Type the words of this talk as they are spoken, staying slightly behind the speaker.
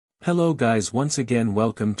Hello guys, once again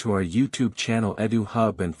welcome to our YouTube channel Edu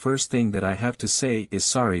Hub, and first thing that I have to say is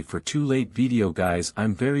sorry for too late video guys.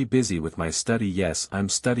 I'm very busy with my study. Yes, I'm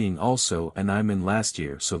studying also, and I'm in last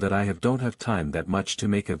year, so that I don't have time that much to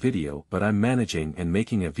make a video, but I'm managing and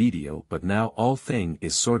making a video. But now all thing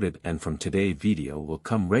is sorted, and from today video will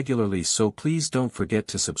come regularly, so please don't forget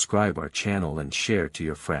to subscribe our channel and share to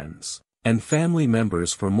your friends and family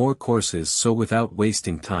members for more courses. So without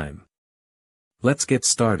wasting time, let's get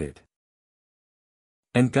started.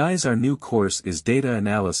 And guys, our new course is data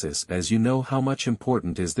analysis. As you know how much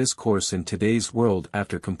important is this course in today's world.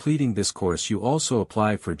 After completing this course you also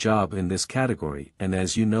apply for job in this category, and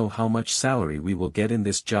as you know how much salary we will get in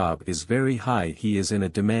this job is very high. He is in a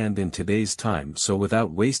demand in today's time. So without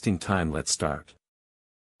wasting time, let's start.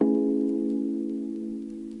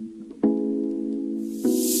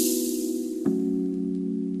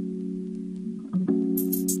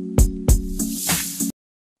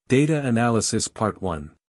 Data Analysis Part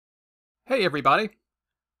 1. Hey everybody,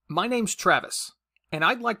 my name's Travis, and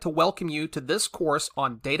I'd like to welcome you to this course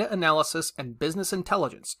on data analysis and business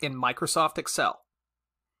intelligence in Microsoft Excel.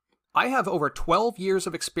 I have over 12 years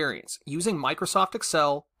of experience using Microsoft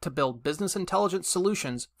Excel to build business intelligence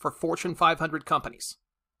solutions for Fortune 500 companies,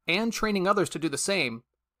 and training others to do the same,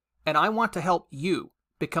 and I want to help you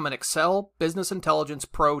become an Excel Business Intelligence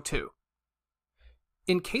Pro too.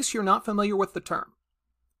 In case you're not familiar with the term,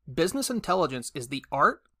 business intelligence is the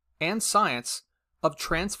art and science of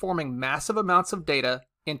transforming massive amounts of data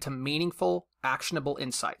into meaningful, actionable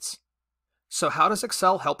insights. So how does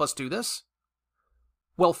Excel help us do this?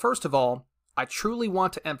 Well, first of all, I truly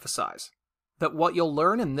want to emphasize that what you'll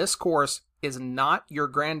learn in this course is not your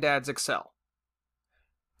granddad's Excel.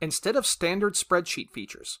 Instead of standard spreadsheet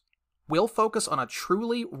features, we'll focus on a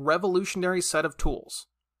truly revolutionary set of tools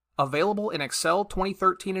available in Excel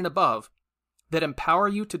 2013 and above that empower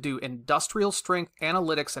you to do industrial strength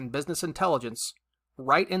analytics and business intelligence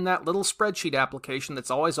right in that little spreadsheet application that's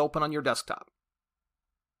always open on your desktop.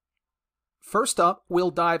 First up, we'll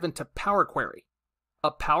dive into Power Query,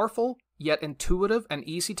 a powerful yet intuitive and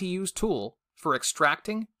easy to use tool for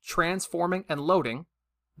extracting, transforming, and loading,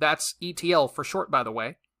 that's ETL for short by the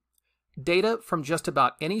way, data from just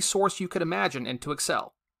about any source you could imagine into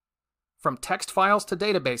Excel. From text files to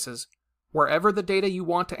databases, wherever the data you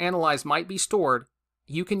want to analyze might be stored,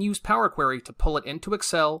 you can use Power Query to pull it into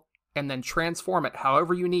Excel and then transform it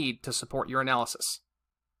however you need to support your analysis.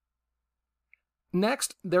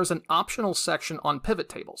 Next, there's an optional section on pivot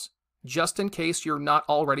tables, just in case you're not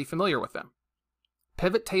already familiar with them.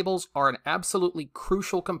 Pivot tables are an absolutely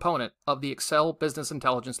crucial component of the Excel business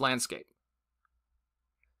intelligence landscape.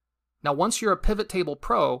 Now, once you're a pivot table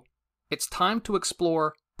pro, it's time to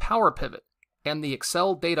explore Power Pivot and the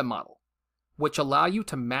Excel data model, which allow you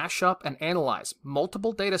to mash up and analyze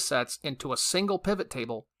multiple data sets into a single pivot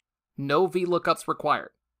table, no VLOOKUPs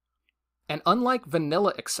required. And unlike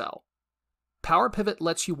vanilla Excel, Power Pivot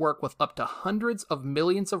lets you work with up to hundreds of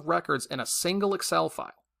millions of records in a single Excel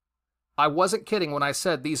file. I wasn't kidding when I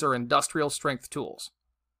said these are industrial strength tools.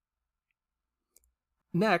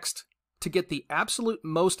 Next, to get the absolute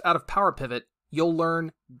most out of Power Pivot, you'll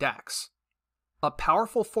learn DAX, a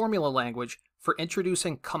powerful formula language for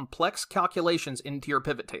introducing complex calculations into your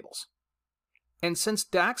pivot tables. And since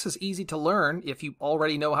DAX is easy to learn if you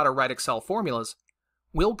already know how to write Excel formulas,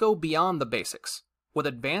 we'll go beyond the basics with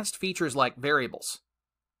advanced features like variables,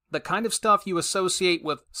 the kind of stuff you associate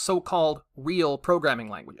with so-called real programming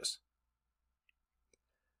languages.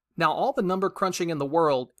 Now, all the number crunching in the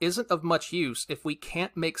world isn't of much use if we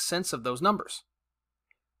can't make sense of those numbers.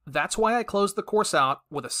 That's why I closed the course out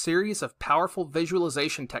with a series of powerful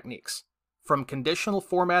visualization techniques, from conditional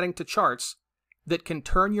formatting to charts, that can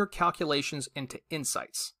turn your calculations into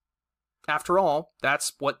insights. After all,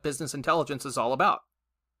 that's what business intelligence is all about.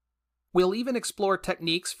 We'll even explore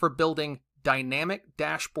techniques for building dynamic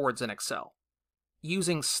dashboards in Excel,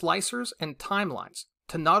 using slicers and timelines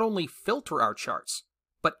to not only filter our charts,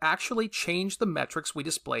 but actually change the metrics we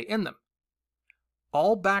display in them.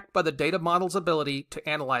 All backed by the data model's ability to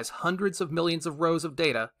analyze hundreds of millions of rows of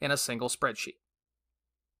data in a single spreadsheet.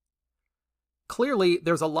 Clearly,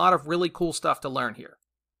 there's a lot of really cool stuff to learn here.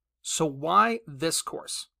 So why this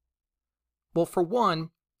course? Well, for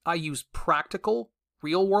one, I use practical,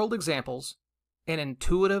 real-world examples and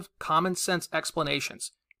intuitive, common-sense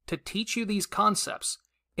explanations to teach you these concepts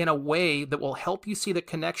in a way that will help you see the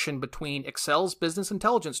connection between Excel's business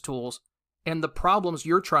intelligence tools and the problems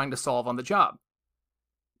you're trying to solve on the job.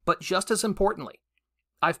 But just as importantly,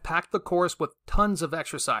 I've packed the course with tons of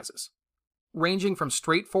exercises, ranging from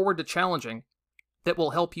straightforward to challenging, that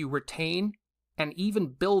will help you retain and even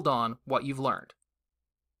build on what you've learned.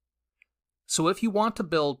 So if you want to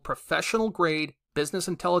build professional-grade business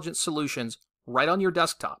intelligence solutions right on your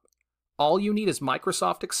desktop, all you need is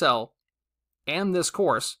Microsoft Excel and this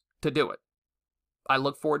course to do it. I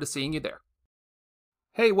look forward to seeing you there.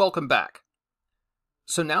 Hey, welcome back.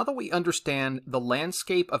 So now that we understand the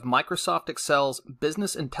landscape of Microsoft Excel's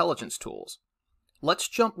business intelligence tools, let's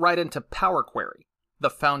jump right into Power Query, the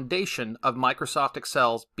foundation of Microsoft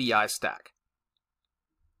Excel's BI stack.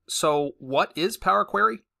 So what is Power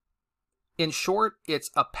Query? In short, it's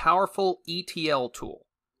a powerful ETL tool.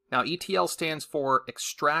 Now, ETL stands for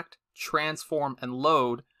extract, transform, and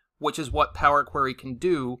load, which is what Power Query can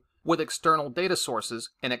do with external data sources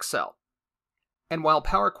in Excel. And while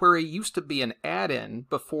Power Query used to be an add-in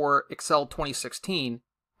before Excel 2016,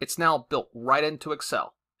 it's now built right into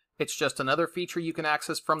Excel. It's just another feature you can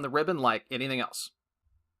access from the ribbon like anything else.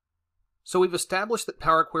 So we've established that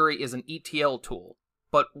Power Query is an ETL tool,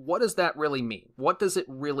 but what does that really mean? What does it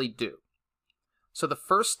really do? So the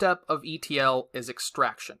first step of ETL is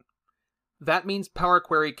extraction. That means Power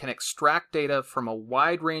Query can extract data from a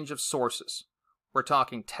wide range of sources. We're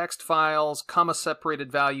talking text files,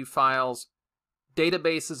 comma-separated value files,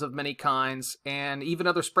 databases of many kinds, and even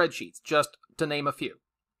other spreadsheets, just to name a few.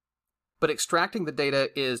 But extracting the data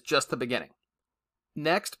is just the beginning.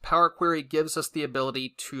 Next, Power Query gives us the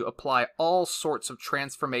ability to apply all sorts of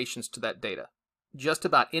transformations to that data, just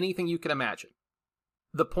about anything you can imagine.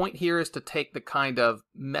 The point here is to take the kind of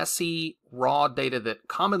messy, raw data that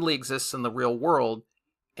commonly exists in the real world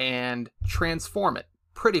and transform it,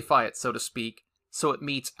 prettify it, so to speak, so it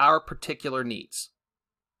meets our particular needs.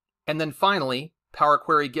 And then finally, Power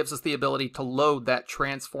Query gives us the ability to load that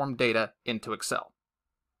transformed data into Excel.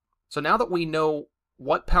 So now that we know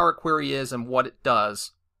what Power Query is and what it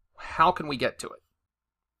does, how can we get to it?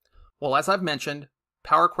 Well, as I've mentioned,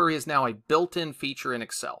 Power Query is now a built-in feature in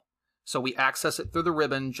Excel. So we access it through the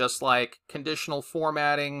ribbon just like conditional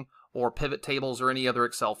formatting or pivot tables or any other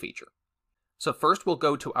Excel feature. So first we'll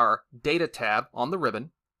go to our Data tab on the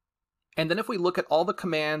ribbon. And then if we look at all the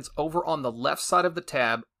commands over on the left side of the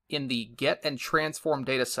tab in the Get and Transform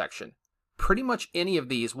Data section, pretty much any of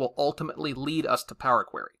these will ultimately lead us to Power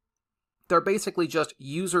Query. They're basically just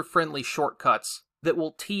user-friendly shortcuts that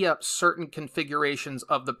will tee up certain configurations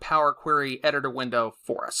of the Power Query editor window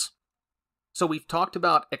for us. So we've talked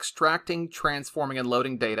about extracting, transforming, and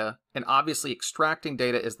loading data, and obviously extracting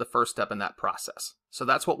data is the first step in that process. So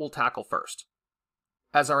that's what we'll tackle first.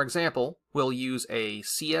 As our example, we'll use a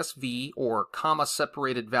CSV or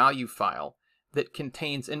comma-separated value file that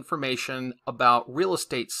contains information about real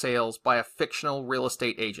estate sales by a fictional real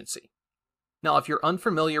estate agency. Now, if you're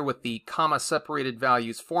unfamiliar with the comma-separated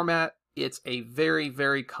values format, it's a very,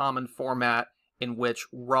 very common format in which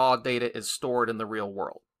raw data is stored in the real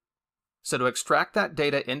world. So to extract that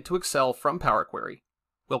data into Excel from Power Query,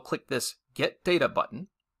 we'll click this Get Data button.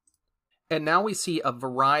 And now we see a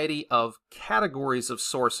variety of categories of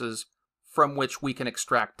sources from which we can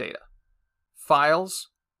extract data. Files,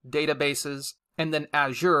 databases, and then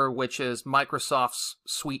Azure, which is Microsoft's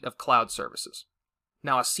suite of cloud services.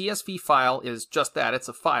 Now a CSV file is just that, it's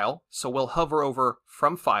a file, so we'll hover over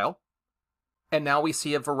From File, and now we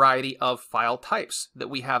see a variety of file types that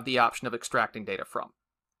we have the option of extracting data from.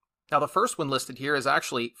 Now the first one listed here is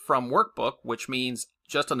actually From Workbook, which means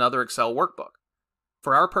just another Excel workbook.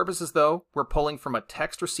 For our purposes though, we're pulling from a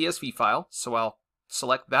text or CSV file, so I'll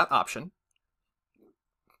select that option.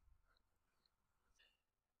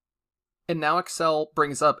 And now Excel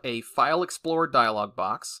brings up a File Explorer dialog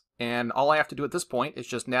box, and all I have to do at this point is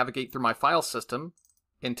just navigate through my file system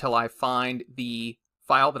until I find the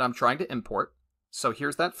file that I'm trying to import. So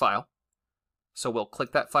here's that file. So we'll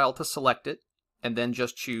click that file to select it, and then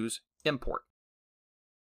just choose Import.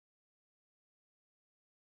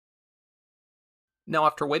 Now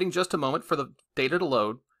after waiting just a moment for the data to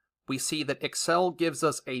load, we see that Excel gives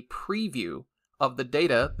us a preview of the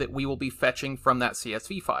data that we will be fetching from that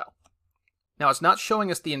CSV file. Now it's not showing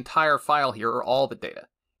us the entire file here or all the data.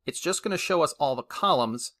 It's just going to show us all the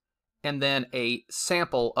columns and then a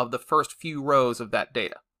sample of the first few rows of that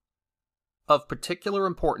data. Of particular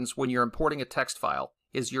importance when you're importing a text file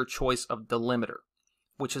is your choice of delimiter,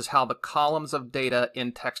 which is how the columns of data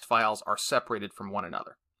in text files are separated from one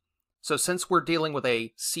another. So since we're dealing with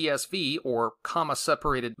a CSV or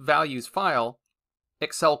comma-separated values file,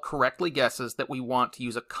 Excel correctly guesses that we want to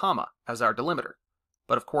use a comma as our delimiter.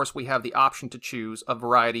 But of course we have the option to choose a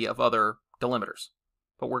variety of other delimiters.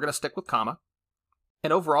 But we're going to stick with comma.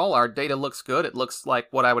 And overall our data looks good. It looks like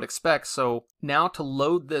what I would expect. So now to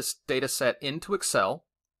load this data set into Excel,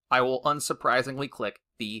 I will unsurprisingly click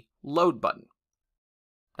the Load button.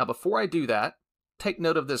 Now before I do that, take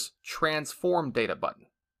note of this Transform Data button.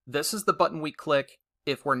 This is the button we click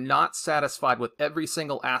if we're not satisfied with every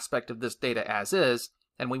single aspect of this data as is,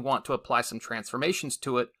 and we want to apply some transformations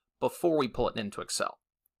to it before we pull it into Excel.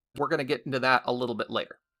 We're going to get into that a little bit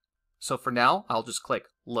later. So for now, I'll just click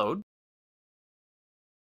Load.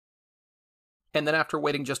 And then after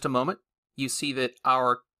waiting just a moment, you see that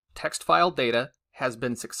our text file data has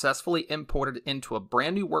been successfully imported into a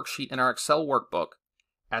brand new worksheet in our Excel workbook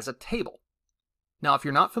as a table. Now, if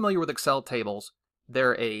you're not familiar with Excel tables,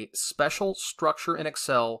 they're a special structure in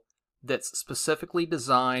Excel that's specifically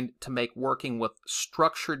designed to make working with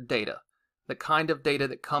structured data, the kind of data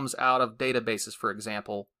that comes out of databases, for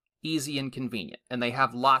example, easy and convenient. And they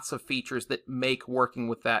have lots of features that make working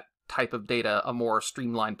with that type of data a more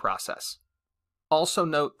streamlined process. Also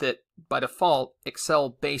note that by default, Excel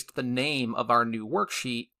based the name of our new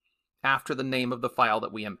worksheet after the name of the file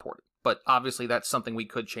that we imported. But obviously that's something we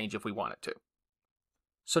could change if we wanted to.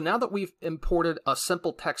 So now that we've imported a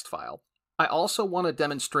simple text file, I also want to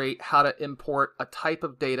demonstrate how to import a type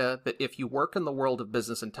of data that if you work in the world of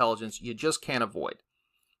business intelligence, you just can't avoid.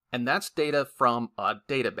 And that's data from a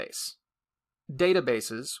database.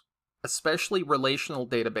 Databases, especially relational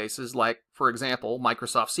databases like, for example,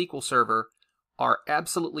 Microsoft SQL Server, are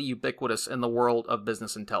absolutely ubiquitous in the world of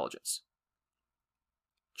business intelligence.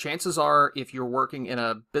 Chances are, if you're working in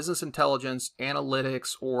a business intelligence,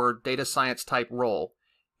 analytics, or data science type role,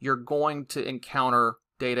 you're going to encounter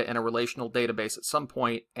data in a relational database at some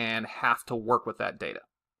point and have to work with that data.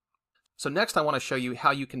 So next I want to show you how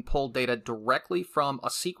you can pull data directly from a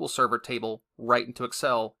SQL Server table right into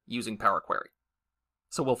Excel using Power Query.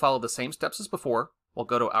 So we'll follow the same steps as before. We'll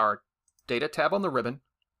go to our Data tab on the ribbon,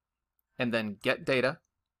 and then Get Data.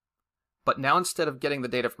 But now instead of getting the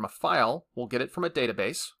data from a file, we'll get it from a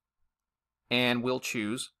database, and we'll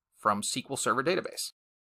choose from SQL Server Database.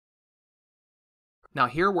 Now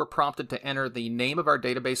here we're prompted to enter the name of our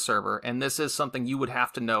database server, and this is something you would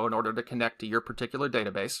have to know in order to connect to your particular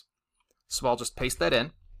database. So I'll just paste that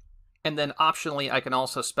in. And then optionally, I can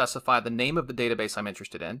also specify the name of the database I'm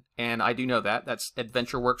interested in, and I do know that. That's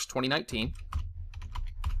AdventureWorks 2019.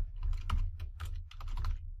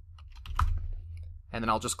 And then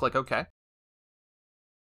I'll just click OK.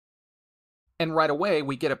 And right away,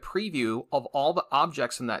 we get a preview of all the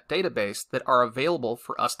objects in that database that are available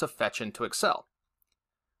for us to fetch into Excel.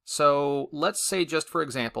 So let's say, just for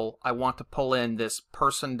example, I want to pull in this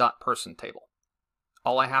person.person table.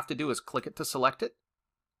 All I have to do is click it to select it,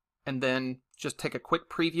 and then just take a quick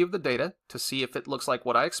preview of the data to see if it looks like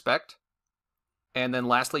what I expect. And then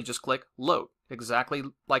lastly, just click Load, exactly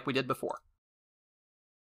like we did before.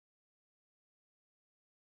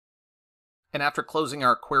 And after closing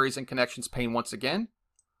our Queries and Connections pane once again,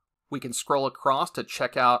 we can scroll across to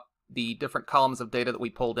check out the different columns of data that we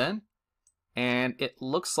pulled in. And it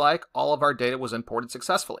looks like all of our data was imported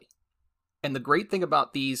successfully. And the great thing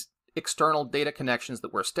about these external data connections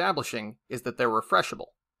that we're establishing is that they're refreshable.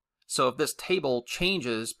 So if this table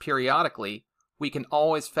changes periodically, we can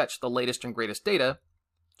always fetch the latest and greatest data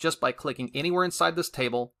just by clicking anywhere inside this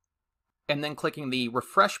table and then clicking the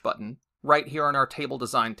Refresh button right here on our Table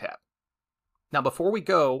Design tab. Now before we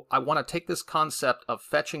go, I want to take this concept of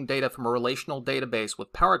fetching data from a relational database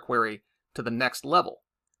with Power Query to the next level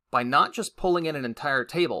by not just pulling in an entire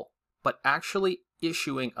table, but actually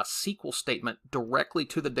issuing a SQL statement directly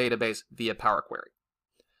to the database via Power Query.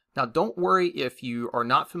 Now don't worry if you are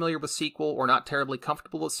not familiar with SQL or not terribly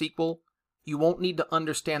comfortable with SQL. You won't need to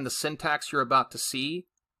understand the syntax you're about to see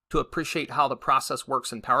to appreciate how the process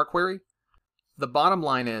works in Power Query. The bottom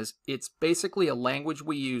line is, it's basically a language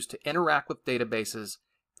we use to interact with databases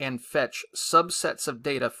and fetch subsets of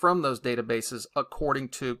data from those databases according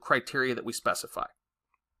to criteria that we specify.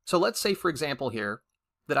 So let's say, for example here,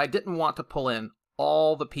 that I didn't want to pull in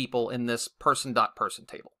all the people in this person.person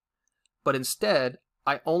table, but instead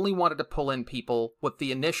I only wanted to pull in people with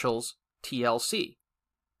the initials TLC.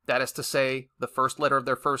 That is to say, the first letter of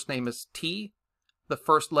their first name is T, the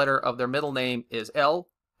first letter of their middle name is L,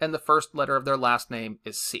 and the first letter of their last name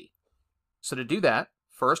is C. So to do that,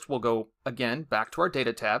 first we'll go again back to our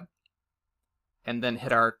Data tab, and then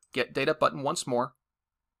hit our Get Data button once more,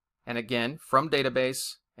 and again from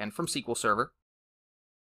Database and from SQL Server.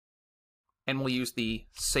 And we'll use the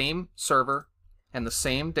same server and the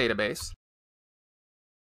same database.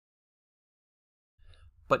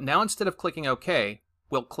 But now instead of clicking OK,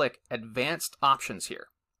 we'll click Advanced Options here.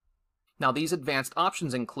 Now these advanced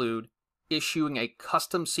options include issuing a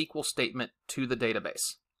custom SQL statement to the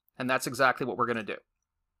database. And that's exactly what we're going to do.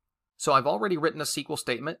 So I've already written a SQL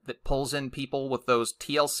statement that pulls in people with those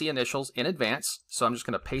TLC initials in advance. So I'm just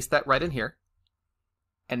going to paste that right in here.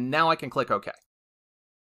 And now I can click OK.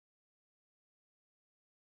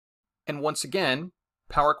 And once again,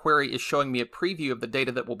 Power Query is showing me a preview of the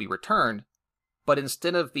data that will be returned, but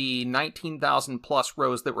instead of the 19,000 plus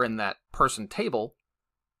rows that were in that person table,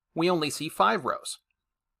 we only see 5 rows.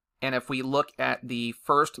 And if we look at the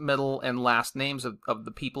first, middle, and last names of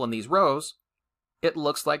the people in these rows, it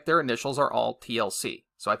looks like their initials are all TLC.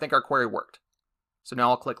 So I think our query worked. So now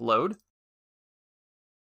I'll click Load.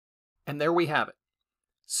 And there we have it.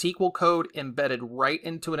 SQL code embedded right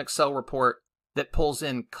into an Excel report that pulls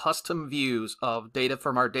in custom views of data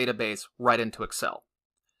from our database right into Excel.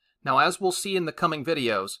 Now, as we'll see in the coming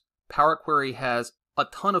videos, Power Query has a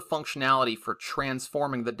ton of functionality for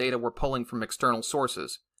transforming the data we're pulling from external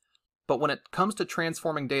sources. But when it comes to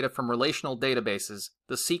transforming data from relational databases,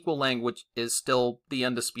 the SQL language is still the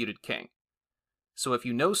undisputed king. So if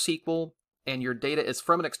you know SQL and your data is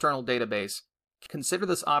from an external database, consider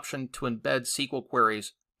this option to embed SQL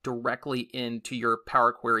queries directly into your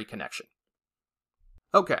Power Query connection.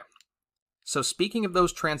 Okay, so speaking of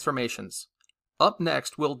those transformations, up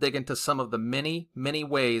next we'll dig into some of the many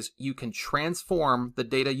ways you can transform the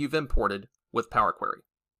data you've imported with Power Query.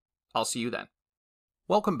 I'll see you then.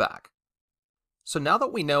 Welcome back. So now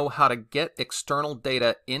that we know how to get external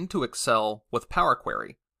data into Excel with Power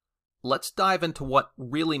Query, let's dive into what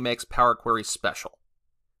really makes Power Query special.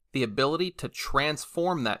 The ability to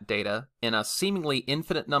transform that data in a seemingly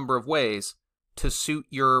infinite number of ways to suit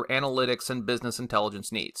your analytics and business intelligence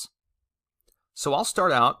needs. So I'll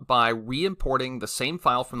start out by re-importing the same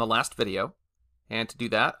file from the last video, and to do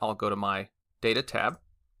that I'll go to my Data tab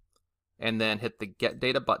and then hit the Get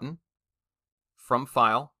Data button, from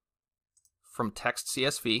File, from Text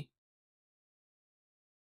CSV,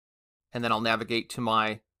 and then I'll navigate to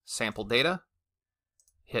my sample data,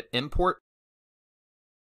 hit Import,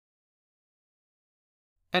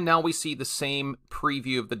 and now we see the same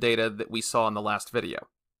preview of the data that we saw in the last video.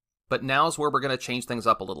 But now's where we're going to change things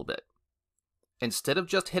up a little bit. Instead of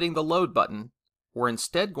just hitting the Load button, we're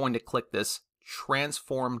instead going to click this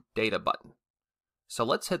Transform Data button. So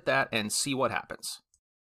let's hit that and see what happens.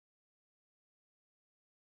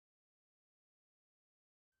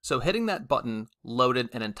 So hitting that button loaded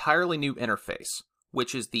an entirely new interface,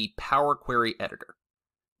 which is the Power Query Editor.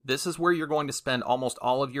 This is where you're going to spend almost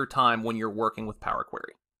all of your time when you're working with Power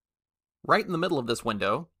Query. Right in the middle of this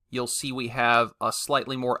window, you'll see we have a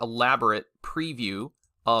slightly more elaborate preview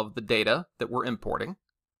of the data that we're importing.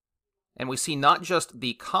 And we see not just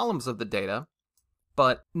the columns of the data,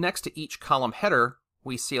 but next to each column header,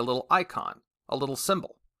 we see a little icon, a little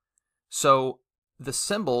symbol. So the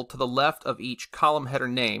symbol to the left of each column header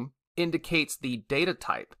name indicates the data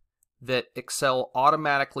type that Excel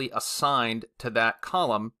automatically assigned to that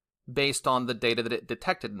column based on the data that it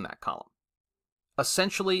detected in that column.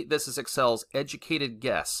 Essentially, this is Excel's educated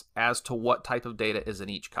guess as to what type of data is in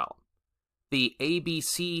each column. The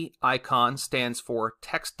ABC icon stands for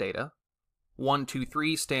text data, 1, 2,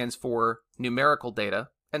 3 stands for numerical data,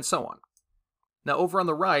 and so on. Now over on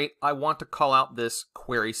the right, I want to call out this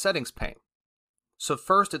query settings pane. So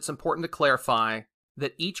first, it's important to clarify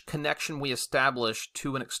that each connection we establish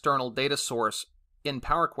to an external data source in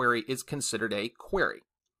Power Query is considered a query.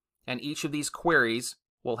 And each of these queries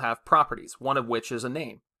will have properties, one of which is a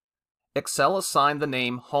name. Excel assigned the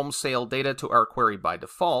name home sale data to our query by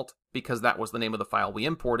default because that was the name of the file we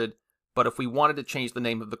imported, but if we wanted to change the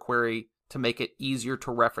name of the query to make it easier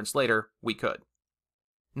to reference later, we could.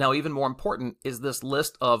 Now, even more important is this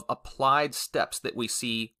list of applied steps that we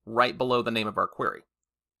see right below the name of our query.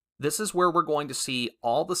 This is where we're going to see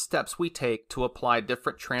all the steps we take to apply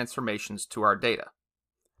different transformations to our data.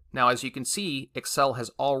 Now, as you can see, Excel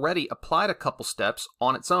has already applied a couple steps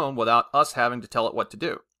on its own without us having to tell it what to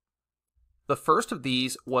do. The first of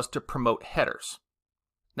these was to promote headers.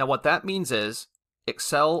 Now, what that means is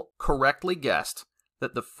Excel correctly guessed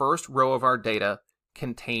that the first row of our data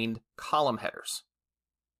contained column headers.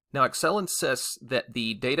 Now, Excel insists that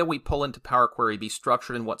the data we pull into Power Query be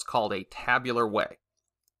structured in what's called a tabular way,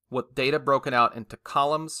 with data broken out into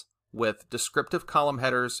columns with descriptive column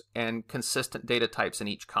headers and consistent data types in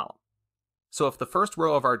each column. So if the first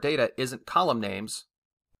row of our data isn't column names,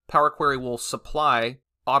 Power Query will supply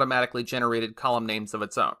automatically generated column names of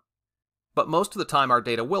its own. But most of the time our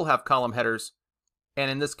data will have column headers, and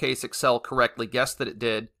in this case Excel correctly guessed that it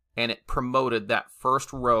did, and it promoted that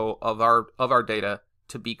first row of our data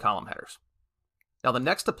to be column headers. Now the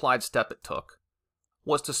next applied step it took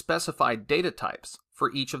was to specify data types for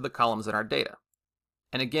each of the columns in our data.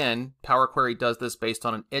 And again, Power Query does this based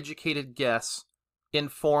on an educated guess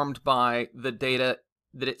informed by the data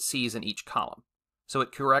that it sees in each column. So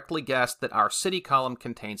it correctly guessed that our city column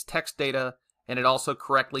contains text data, and it also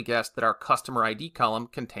correctly guessed that our customer ID column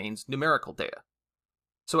contains numerical data.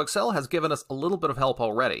 So Excel has given us a little bit of help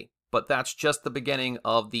already, but that's just the beginning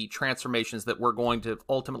of the transformations that we're going to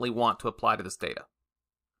ultimately want to apply to this data.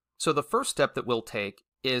 So the first step that we'll take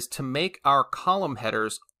is to make our column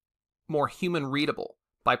headers more human readable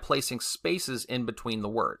by placing spaces in between the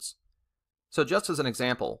words. So just as an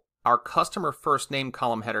example, our customer first name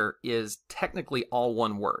column header is technically all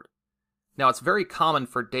one word. Now it's very common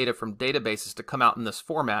for data from databases to come out in this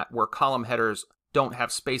format where column headers don't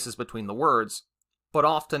have spaces between the words, but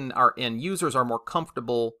often our end users are more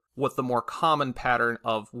comfortable with the more common pattern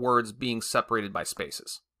of words being separated by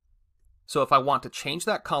spaces. So if I want to change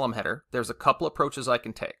that column header, there's a couple approaches I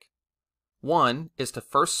can take. One is to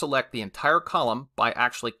first select the entire column by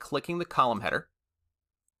actually clicking the column header,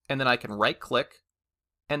 and then I can right-click,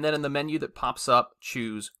 and then in the menu that pops up,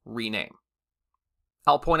 choose Rename.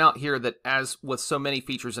 I'll point out here that as with so many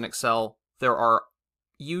features in Excel, there are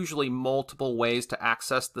usually multiple ways to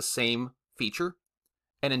access the same feature.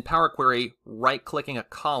 And in Power Query, right-clicking a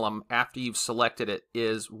column after you've selected it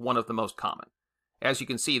is one of the most common. As you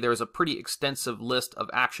can see, there's a pretty extensive list of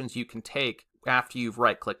actions you can take after you've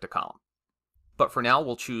right-clicked a column. But for now,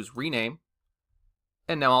 we'll choose Rename,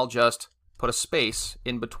 and now I'll just put a space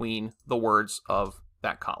in between the words of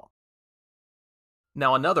that column.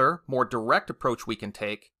 Now another, more direct approach we can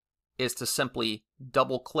take is to simply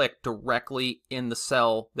double-click directly in the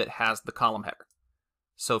cell that has the column header.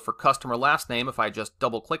 So for customer last name, if I just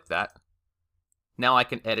double-click that, now I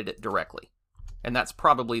can edit it directly. And that's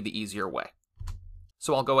probably the easier way.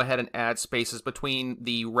 So I'll go ahead and add spaces between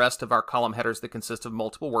the rest of our column headers that consist of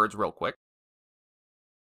multiple words real quick.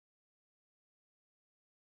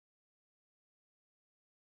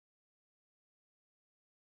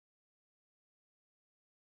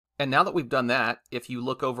 And now that we've done that, if you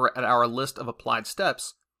look over at our list of applied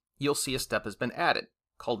steps, you'll see a step has been added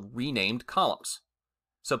called Renamed Columns.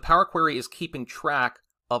 So Power Query is keeping track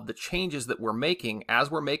of the changes that we're making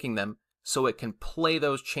as we're making them, so it can play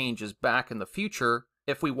those changes back in the future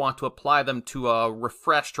if we want to apply them to a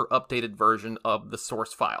refreshed or updated version of the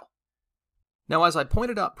source file. Now, as I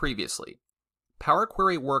pointed out previously, Power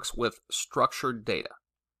Query works with structured data,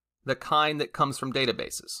 the kind that comes from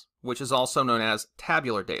databases, which is also known as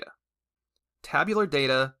tabular data. Tabular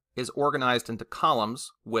data is organized into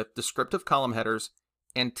columns with descriptive column headers,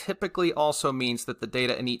 and typically also means that the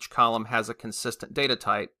data in each column has a consistent data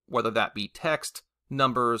type, whether that be text,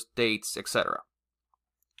 numbers, dates, etc.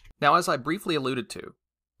 Now, as I briefly alluded to,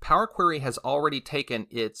 Power Query has already taken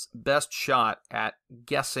its best shot at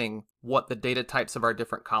guessing what the data types of our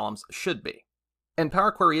different columns should be. And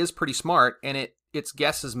Power Query is pretty smart, and its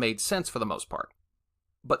guesses made sense for the most part.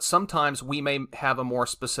 But sometimes we may have a more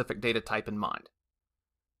specific data type in mind.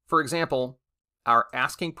 For example, our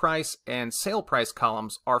asking price and sale price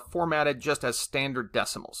columns are formatted just as standard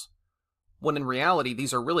decimals, when in reality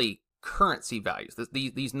these are really currency values.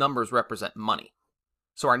 These numbers represent money.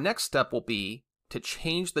 So our next step will be to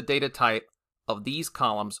change the data type of these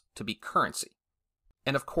columns to be currency.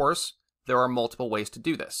 And of course, there are multiple ways to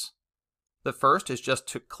do this. The first is just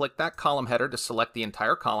to click that column header to select the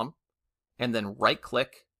entire column, and then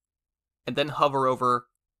right-click, and then hover over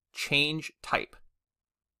Change Type.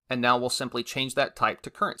 And now we'll simply change that type to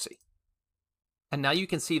currency. And now you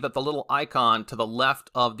can see that the little icon to the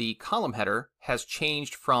left of the column header has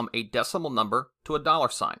changed from a decimal number to a dollar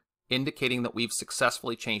sign, indicating that we've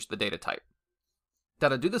successfully changed the data type. Now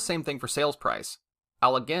to do the same thing for sales price,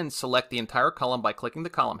 I'll again select the entire column by clicking the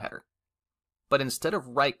column header. But instead of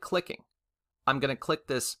right-clicking, I'm going to click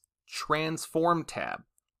this Transform tab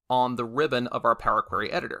on the ribbon of our Power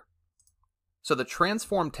Query editor. So the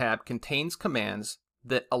Transform tab contains commands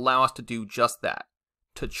that allow us to do just that,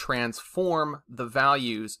 to transform the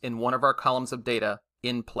values in one of our columns of data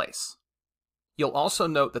in place. You'll also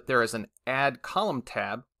note that there is an Add Column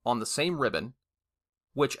tab on the same ribbon,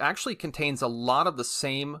 which actually contains a lot of the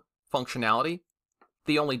same functionality,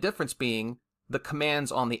 the only difference being the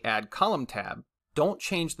commands on the Add Column tab don't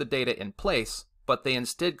change the data in place, but they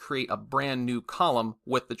instead create a brand new column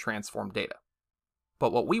with the transformed data.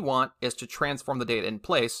 But what we want is to transform the data in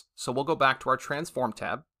place, so we'll go back to our Transform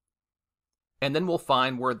tab, and then we'll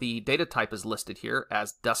find where the data type is listed here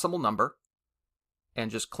as decimal number, and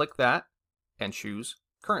just click that and choose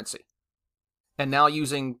currency. And now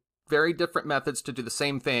using very different methods to do the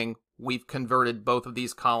same thing, we've converted both of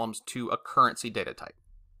these columns to a currency data type.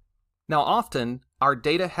 Now often, our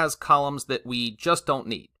data has columns that we just don't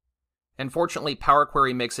need. And fortunately, Power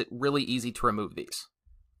Query makes it really easy to remove these.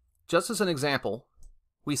 Just as an example,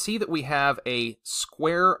 we see that we have a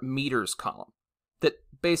square meters column that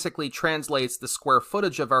basically translates the square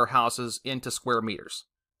footage of our houses into square meters.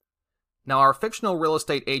 Now, our fictional real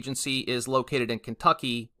estate agency is located in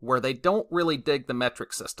Kentucky, where they don't really dig the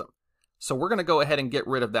metric system. So we're going to go ahead and get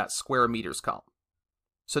rid of that square meters column.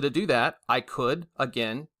 So to do that, I could,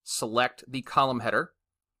 again, select the column header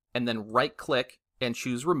and then right-click and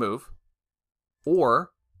choose Remove.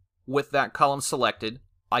 Or, with that column selected,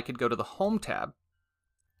 I could go to the Home tab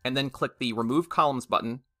and then click the Remove Columns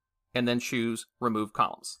button and then choose Remove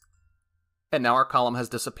Columns. And now our column has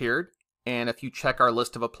disappeared, and if you check our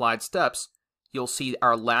list of applied steps, you'll see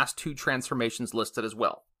our last two transformations listed as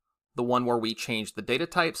well. The one where we changed the data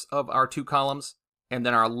types of our two columns, and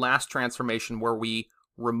then our last transformation where we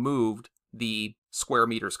removed the square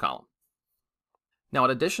meters column. Now,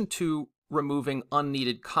 in addition to removing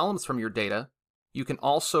unneeded columns from your data, you can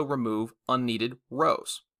also remove unneeded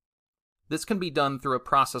rows. This can be done through a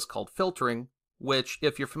process called filtering, which,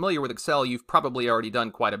 if you're familiar with Excel, you've probably already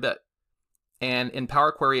done quite a bit. And in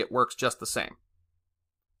Power Query, it works just the same.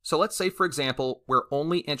 So let's say, for example, we're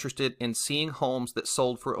only interested in seeing homes that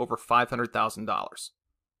sold for over $500,000.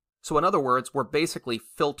 So in other words, we're basically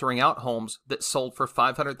filtering out homes that sold for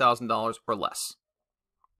 $500,000 or less.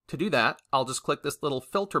 To do that, I'll just click this little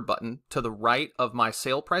filter button to the right of my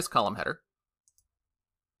sale price column header.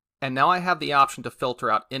 And now I have the option to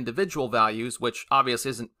filter out individual values, which obviously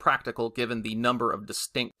isn't practical given the number of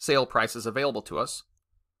distinct sale prices available to us.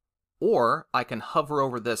 Or I can hover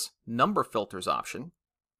over this number filters option,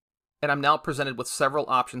 and I'm now presented with several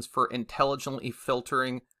options for intelligently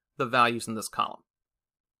filtering the values in this column.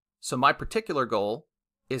 So my particular goal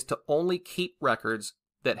is to only keep records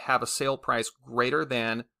that have a sale price greater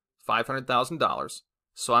than $500,000.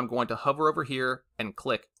 So I'm going to hover over here and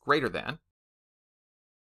click Greater Than.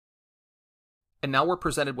 And now we're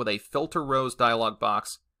presented with a Filter Rows dialog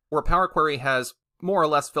box where Power Query has more or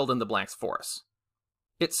less filled in the blanks for us.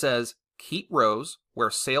 It says Keep Rows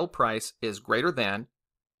where sale price is greater than,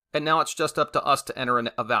 and now it's just up to us to enter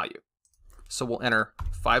a value. So we'll enter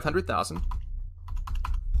 500,000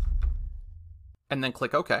 and then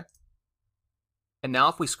click OK. And now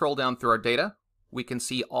if we scroll down through our data, we can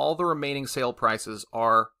see all the remaining sale prices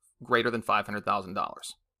are greater than $500,000.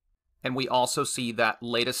 And we also see that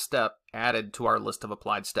latest step added to our list of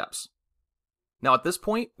applied steps. Now at this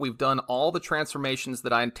point, we've done all the transformations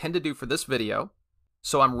that I intend to do for this video,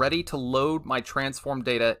 so I'm ready to load my transformed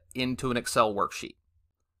data into an Excel worksheet.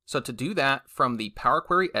 So to do that, from the Power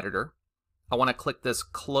Query editor, I want to click this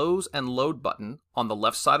Close and Load button on the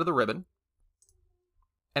left side of the ribbon.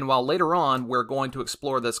 And while later on we're going to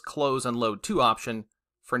explore this Close and Load to option,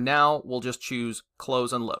 for now we'll just choose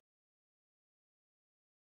Close and Load.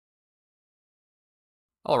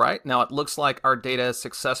 Alright, now it looks like our data is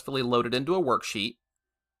successfully loaded into a worksheet,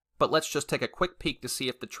 but let's just take a quick peek to see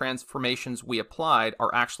if the transformations we applied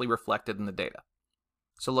are actually reflected in the data.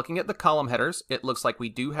 So looking at the column headers, it looks like we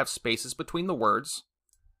do have spaces between the words.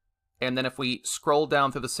 And then if we scroll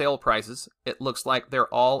down through the sale prices, it looks like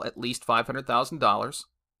they're all at least $500,000.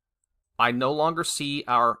 I no longer see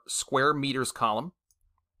our square meters column,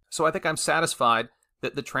 so I think I'm satisfied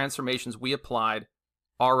that the transformations we applied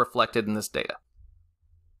are reflected in this data.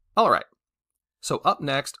 Alright, so up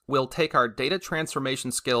next, we'll take our data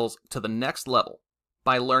transformation skills to the next level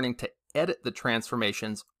by learning to edit the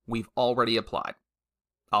transformations we've already applied.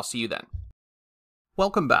 I'll see you then.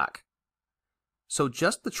 Welcome back. So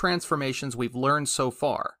just the transformations we've learned so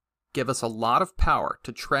far give us a lot of power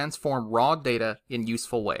to transform raw data in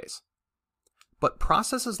useful ways. But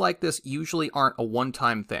processes like this usually aren't a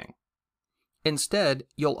one-time thing. Instead,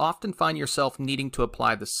 you'll often find yourself needing to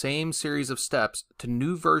apply the same series of steps to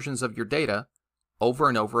new versions of your data over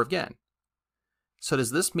and over again. So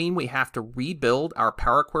does this mean we have to rebuild our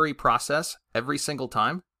Power Query process every single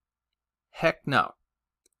time? Heck no.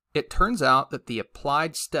 It turns out that the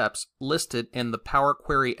applied steps listed in the Power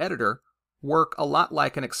Query editor work a lot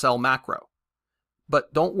like an Excel macro.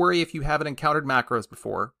 But don't worry if you haven't encountered macros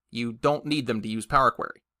before, you don't need them to use Power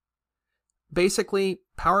Query. Basically,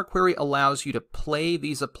 Power Query allows you to play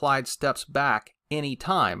these applied steps back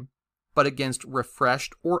anytime, but against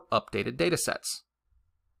refreshed or updated datasets.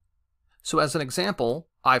 So as an example,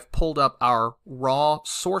 I've pulled up our raw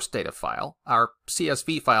source data file, our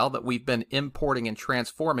CSV file that we've been importing and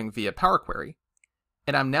transforming via Power Query,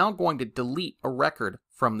 and I'm now going to delete a record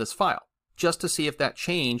from this file, just to see if that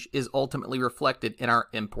change is ultimately reflected in our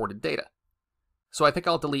imported data. So I think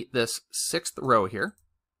I'll delete this 6th row here,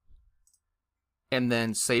 and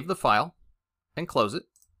then save the file and close it.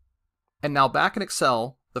 And now back in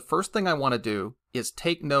Excel, the first thing I want to do is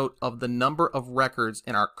take note of the number of records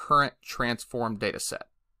in our current transformed data set,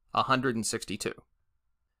 162.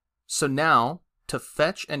 So now, to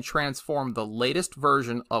fetch and transform the latest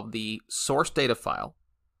version of the source data file,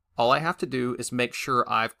 all I have to do is make sure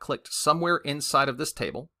I've clicked somewhere inside of this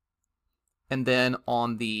table, and then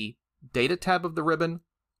on the Data tab of the ribbon,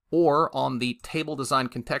 or on the Table Design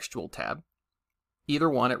Contextual tab,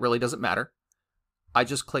 either one, it really doesn't matter, I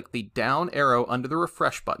just click the down arrow under the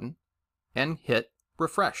refresh button and hit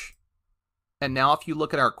refresh. And now if you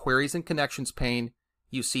look at our Queries and Connections pane,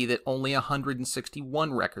 you see that only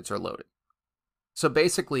 161 records are loaded. So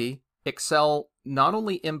basically, Excel not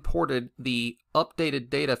only imported the updated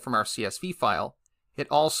data from our CSV file, it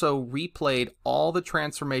also replayed all the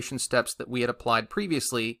transformation steps that we had applied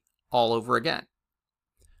previously all over again.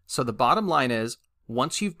 So the bottom line is,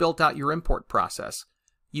 once you've built out your import process,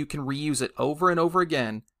 you can reuse it over and over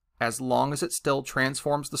again as long as it still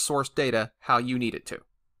transforms the source data how you need it to.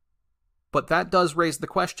 But that does raise the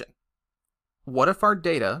question, what if our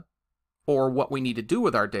data, or what we need to do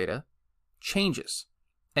with our data, changes,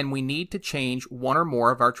 and we need to change one or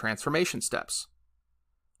more of our transformation steps?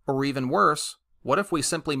 Or even worse, what if we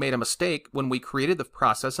simply made a mistake when we created the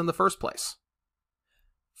process in the first place?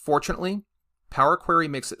 Fortunately, Power Query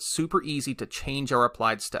makes it super easy to change our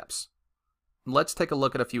applied steps. Let's take a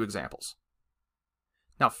look at a few examples.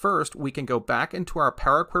 Now first, we can go back into our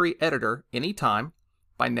Power Query editor anytime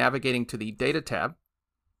by navigating to the Data tab,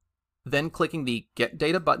 then clicking the Get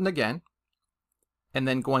Data button again, and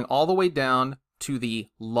then going all the way down to the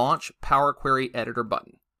Launch Power Query Editor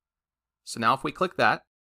button. So now if we click that,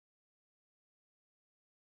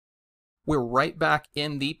 we're right back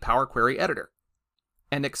in the Power Query editor.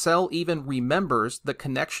 And Excel even remembers the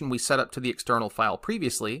connection we set up to the external file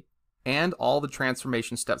previously and all the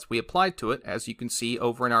transformation steps we applied to it, as you can see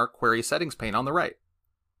over in our Query Settings pane on the right.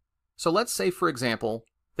 So let's say, for example,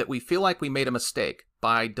 that we feel like we made a mistake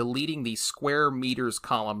by deleting the square meters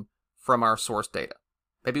column from our source data.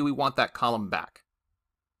 Maybe we want that column back.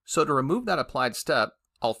 So to remove that applied step,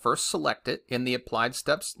 I'll first select it in the Applied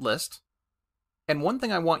Steps list. And one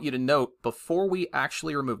thing I want you to note before we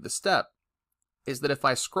actually remove the step is that if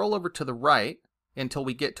I scroll over to the right until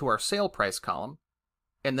we get to our sale price column,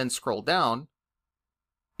 and then scroll down,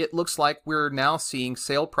 it looks like we're now seeing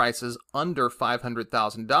sale prices under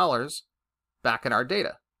 $500,000 back in our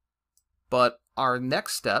data. But our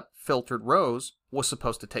next step, Filtered Rows, was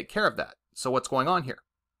supposed to take care of that. So what's going on here?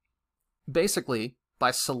 Basically,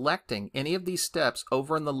 by selecting any of these steps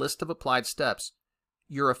over in the list of applied steps,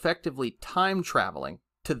 you're effectively time traveling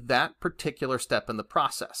to that particular step in the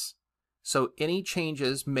process. So any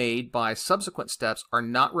changes made by subsequent steps are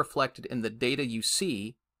not reflected in the data you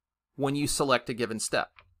see when you select a given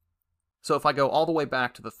step. So if I go all the way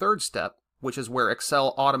back to the third step, which is where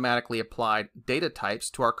Excel automatically applied data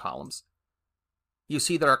types to our columns, you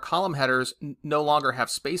see that our column headers no longer have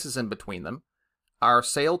spaces in between them. Our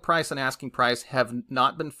sale price and asking price have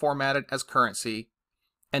not been formatted as currency,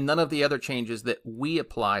 and none of the other changes that we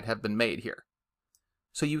applied have been made here.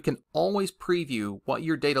 So you can always preview what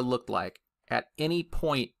your data looked like at any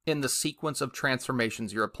point in the sequence of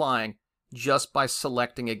transformations you're applying just by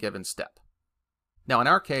selecting a given step. Now in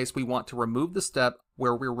our case, we want to remove the step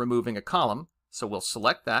where we're removing a column, so we'll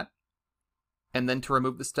select that. And then to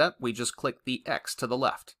remove the step, we just click the X to the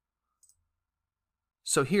left.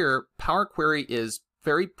 So here, Power Query is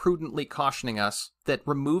very prudently cautioning us that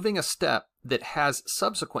removing a step that has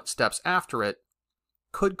subsequent steps after it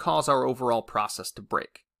could cause our overall process to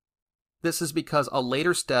break. This is because a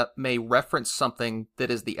later step may reference something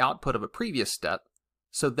that is the output of a previous step,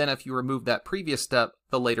 so then if you remove that previous step,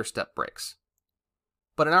 the later step breaks.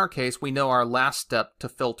 But in our case, we know our last step to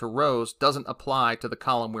filter rows doesn't apply to the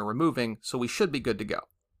column we're removing, so we should be good to go.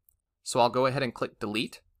 So I'll go ahead and click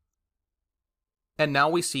Delete. And now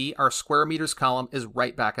we see our square meters column is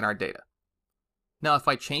right back in our data. Now if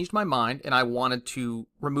I changed my mind and I wanted to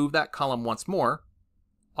remove that column once more,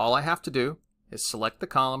 all I have to do is select the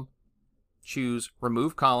column, choose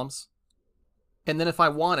Remove Columns, and then if I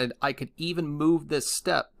wanted, I could even move this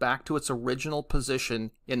step back to its original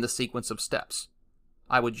position in the sequence of steps.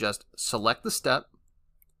 I would just select the step,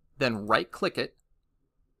 then right-click it,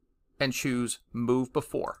 and choose Move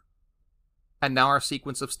Before. And now our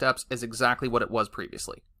sequence of steps is exactly what it was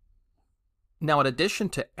previously. Now in addition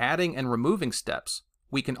to adding and removing steps,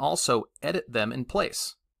 we can also edit them in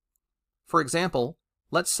place. For example,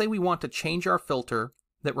 let's say we want to change our filter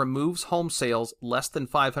that removes home sales less than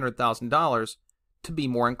 $500,000 to be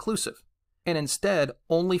more inclusive, and instead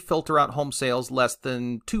only filter out home sales less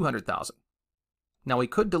than $200,000. Now we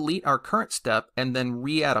could delete our current step and then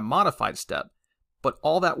re-add a modified step, but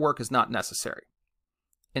all that work is not necessary.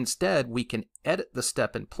 Instead, we can edit the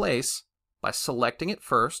step in place by selecting it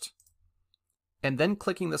first, and then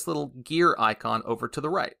clicking this little gear icon over to the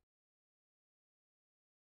right.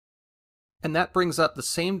 And that brings up the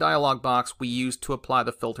same dialog box we used to apply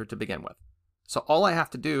the filter to begin with. So all I have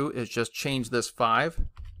to do is just change this 5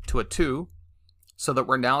 to a 2 so that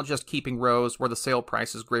we're now just keeping rows where the sale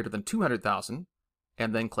price is greater than 200,000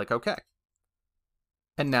 and then click OK.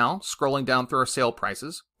 And now, scrolling down through our sale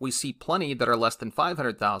prices, we see plenty that are less than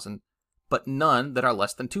 500,000, but none that are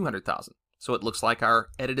less than 200,000. So it looks like our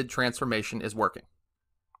edited transformation is working.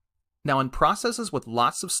 Now in processes with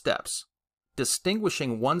lots of steps,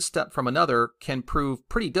 distinguishing one step from another can prove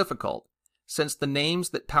pretty difficult, since the names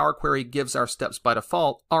that Power Query gives our steps by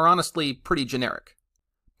default are honestly pretty generic.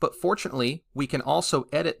 But fortunately, we can also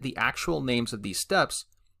edit the actual names of these steps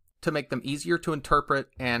to make them easier to interpret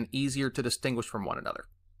and easier to distinguish from one another.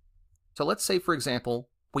 So let's say, for example,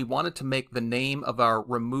 we wanted to make the name of our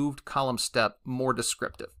removed column step more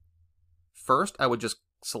descriptive. First, I would just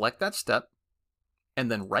select that step,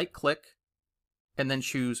 and then right-click, and then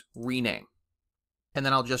choose Rename. And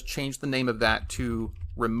then I'll just change the name of that to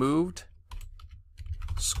Removed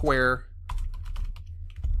Square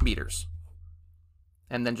Meters.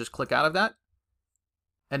 And then just click out of that.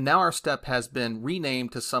 And now our step has been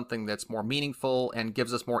renamed to something that's more meaningful and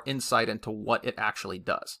gives us more insight into what it actually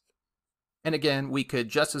does. And again, we could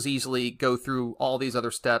just as easily go through all these other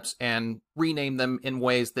steps and rename them in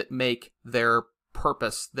ways that make their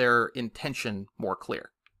purpose, their intention more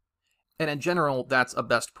clear. And in general, that's a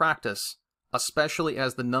best practice, especially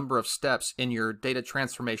as the number of steps in your data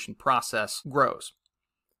transformation process grows.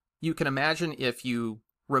 You can imagine if you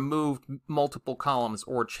removed multiple columns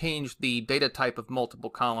or changed the data type of multiple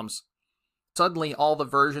columns, suddenly all the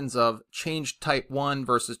versions of change type 1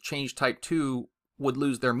 versus change type 2 would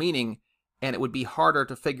lose their meaning, and it would be harder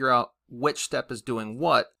to figure out which step is doing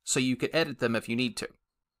what, so you could edit them if you need to.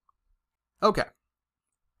 Okay,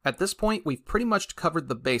 at this point we've pretty much covered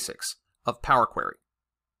the basics of Power Query.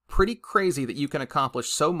 Pretty crazy that you can accomplish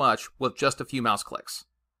so much with just a few mouse clicks.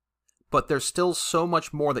 But there's still so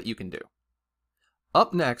much more that you can do.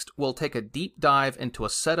 Up next, we'll take a deep dive into a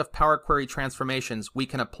set of Power Query transformations we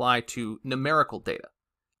can apply to numerical data.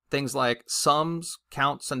 Things like sums,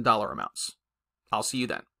 counts, and dollar amounts. I'll see you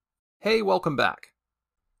then. Hey, welcome back.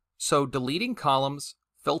 So deleting columns,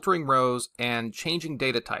 filtering rows, and changing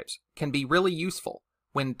data types can be really useful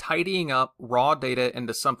when tidying up raw data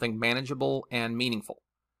into something manageable and meaningful.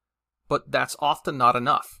 But that's often not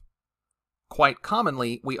enough. Quite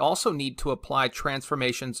commonly, we also need to apply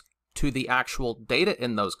transformations to the actual data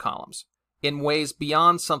in those columns in ways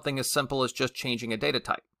beyond something as simple as just changing a data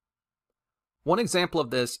type. One example of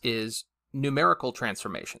this is numerical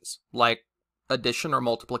transformations, like addition or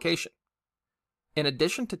multiplication. In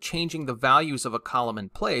addition to changing the values of a column in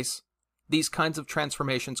place, these kinds of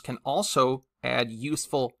transformations can also add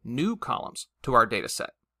useful new columns to our data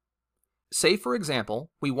set. Say, for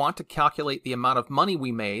example, we want to calculate the amount of money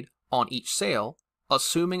we made on each sale,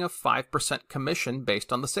 assuming a 5% commission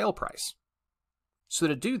based on the sale price. So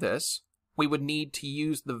to do this, we would need to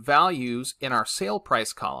use the values in our sale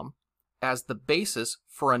price column as the basis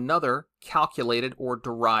for another calculated or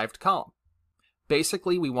derived column.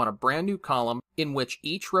 Basically, we want a brand new column in which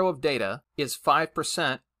each row of data is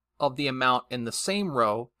 5% of the amount in the same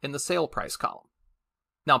row in the sale price column.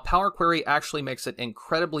 Now, Power Query actually makes it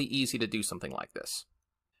incredibly easy to do something like this.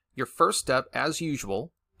 Your first step, as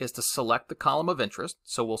usual, is to select the column of interest.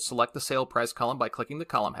 So we'll select the sale price column by clicking the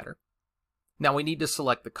column header. Now we need to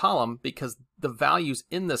select the column because the values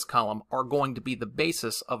in this column are going to be the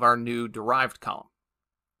basis of our new derived column.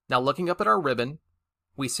 Now looking up at our ribbon,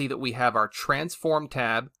 we see that we have our Transform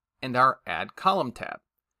tab and our Add Column tab.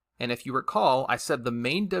 And if you recall, I said the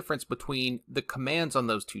main difference between the commands on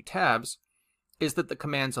those two tabs is that the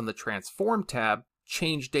commands on the Transform tab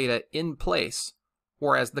change data in place,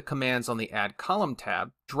 whereas the commands on the Add Column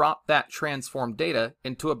tab drop that transformed data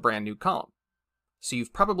into a brand new column. So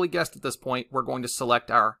you've probably guessed at this point, we're going to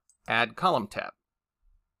select our Add Column tab.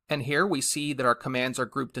 And here we see that our commands are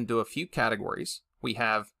grouped into a few categories. We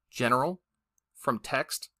have General, From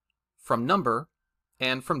Text, From Number,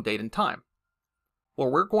 and From Date and Time. Well,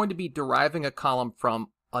 we're going to be deriving a column from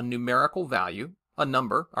a numerical value, a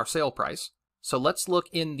number, our sale price. So let's look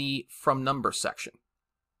in the From Number section.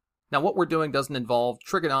 Now what we're doing doesn't involve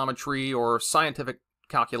trigonometry or scientific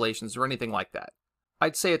calculations or anything like that.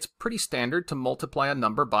 I'd say it's pretty standard to multiply a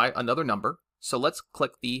number by another number, so let's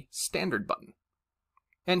click the Standard button.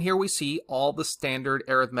 And here we see all the standard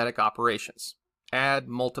arithmetic operations: add,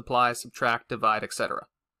 multiply, subtract, divide, etc.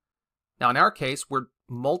 Now in our case, we're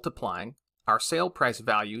multiplying our sale price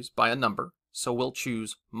values by a number, so we'll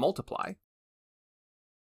choose Multiply.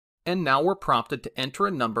 And now we're prompted to enter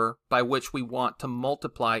a number by which we want to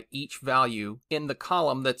multiply each value in the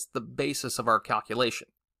column that's the basis of our calculation.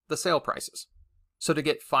 the sale prices. So to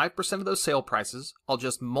get 5% of those sale prices, I'll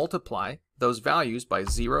just multiply those values by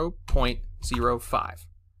 0.05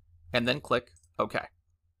 and then click OK.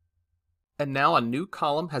 And now a new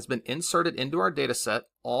column has been inserted into our data set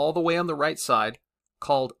all the way on the right side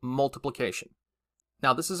called multiplication.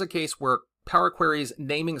 Now this is a case where Power Query's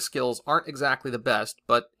naming skills aren't exactly the best,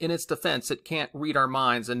 but in its defense, it can't read our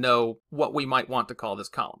minds and know what we might want to call this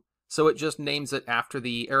column. So it just names it after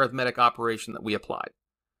the arithmetic operation that we applied.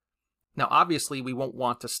 Now obviously we won't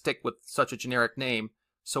want to stick with such a generic name,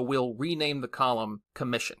 so we'll rename the column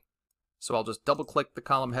commission. So I'll just double click the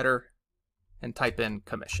column header and type in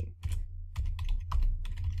commission.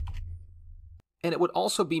 And it would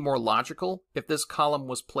also be more logical if this column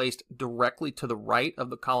was placed directly to the right of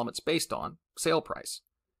the column it's based on, sale price.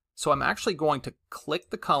 So I'm actually going to click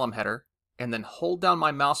the column header and then hold down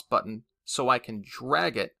my mouse button so I can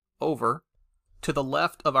drag it over to the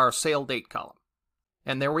left of our sale date column.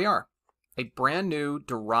 And there we are, a brand new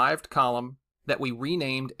derived column that we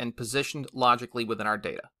renamed and positioned logically within our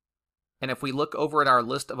data. And if we look over at our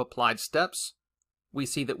list of applied steps, we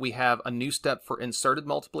see that we have a new step for inserted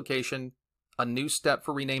multiplication, a new step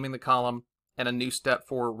for renaming the column, and a new step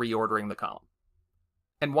for reordering the column.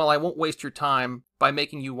 And while I won't waste your time by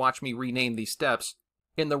making you watch me rename these steps,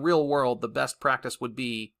 in the real world the best practice would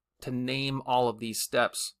be to name all of these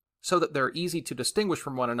steps so that they're easy to distinguish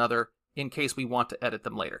from one another in case we want to edit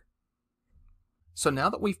them later. So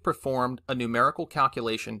now that we've performed a numerical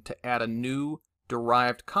calculation to add a new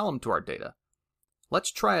derived column to our data,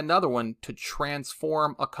 let's try another one to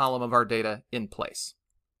transform a column of our data in place.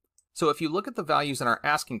 So if you look at the values in our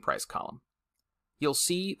asking price column, you'll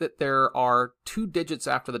see that there are 2 digits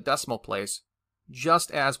after the decimal place,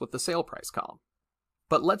 just as with the sale price column.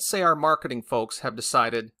 But let's say our marketing folks have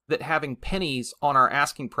decided that having pennies on our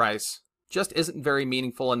asking price just isn't very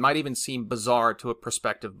meaningful and might even seem bizarre to a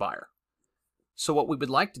prospective buyer. So what we would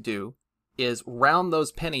like to do is round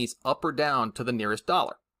those pennies up or down to the nearest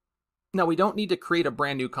dollar. Now we don't need to create a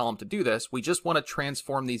brand new column to do this, we just want to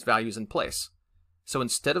transform these values in place. So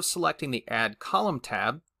instead of selecting the Add Column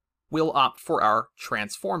tab, we'll opt for our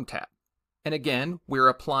Transform tab. And again, we're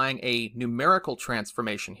applying a numerical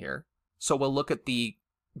transformation here. So we'll look at the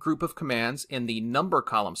group of commands in the Number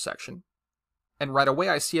column section. And right away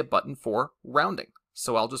I see a button for rounding.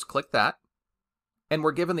 So I'll just click that. And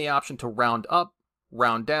we're given the option to round up,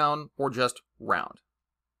 round down, or just round.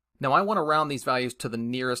 Now I want to round these values to the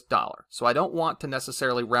nearest dollar. So I don't want to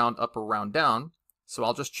necessarily round up or round down. So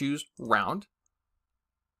I'll just choose round.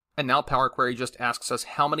 And now Power Query just asks us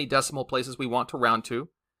how many decimal places we want to round to.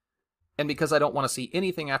 And because I don't want to see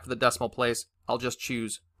anything after the decimal place, I'll just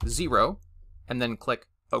choose 0 and then click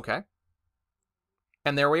OK.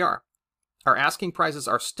 And there we are. Our asking prices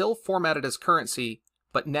are still formatted as currency,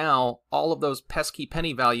 but now all of those pesky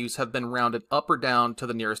penny values have been rounded up or down to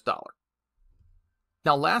the nearest dollar.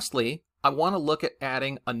 Now lastly, I want to look at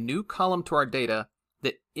adding a new column to our data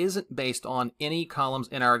that isn't based on any columns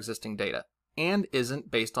in our existing data and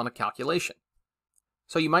isn't based on a calculation.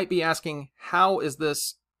 So you might be asking, how is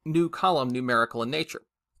this new column numerical in nature?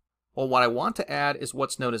 Well, what I want to add is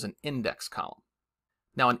what's known as an index column.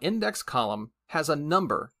 Now an index column has a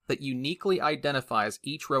number that uniquely identifies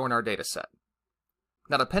each row in our data set.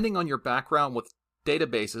 Now depending on your background with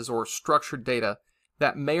databases or structured data,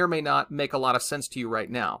 that may or may not make a lot of sense to you right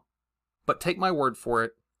now. But take my word for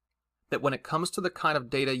it that when it comes to the kind of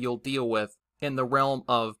data you'll deal with in the realm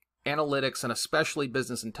of analytics and especially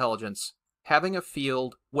business intelligence, having a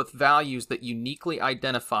field with values that uniquely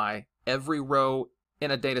identify every row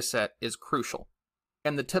in a data set is crucial.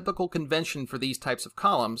 And the typical convention for these types of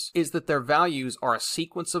columns is that their values are a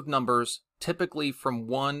sequence of numbers, typically from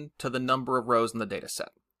 1 to the number of rows in the data set.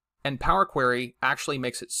 And Power Query actually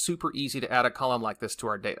makes it super easy to add a column like this to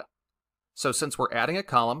our data. So since we're adding a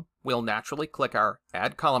column, we'll naturally click our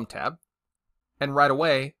Add Column tab. And right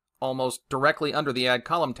away, almost directly under the Add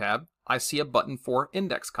Column tab, I see a button for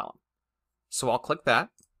Index Column. So I'll click that.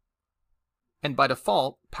 And by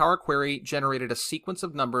default, Power Query generated a sequence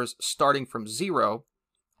of numbers starting from 0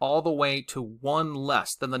 all the way to 1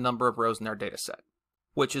 less than the number of rows in our data set,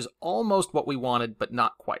 which is almost what we wanted, but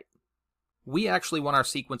not quite. We actually want our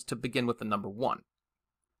sequence to begin with the number 1.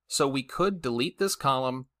 So we could delete this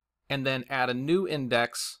column and then add a new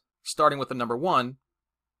index starting with the number 1,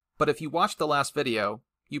 but if you watched the last video,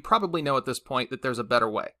 you probably know at this point that there's a better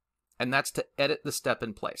way, and that's to edit the step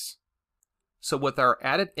in place. So with our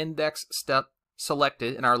added index step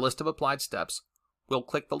selected in our list of applied steps, we'll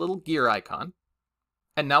click the little gear icon,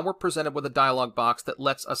 and now we're presented with a dialog box that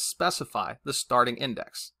lets us specify the starting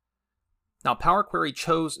index. Now Power Query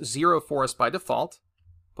chose 0 for us by default,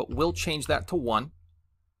 but we'll change that to 1.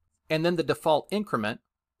 and then the default increment,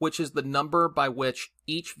 which is the number by which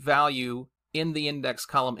each value in the index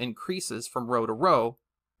column increases from row to row,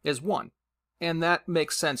 is 1. And that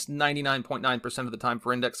makes sense 99.9% of the time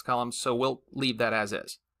for index columns, so we'll leave that as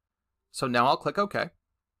is. So now I'll click OK.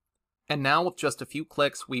 And now with just a few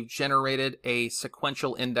clicks, we've generated a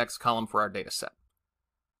sequential index column for our data set.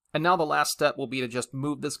 And now the last step will be to just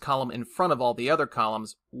move this column in front of all the other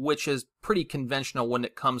columns, which is pretty conventional when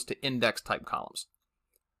it comes to index type columns.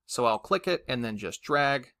 So I'll click it and then just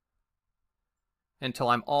drag until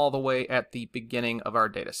I'm all the way at the beginning of our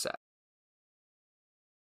data set.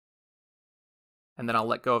 And then I'll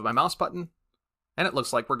let go of my mouse button, and it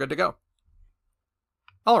looks like we're good to go.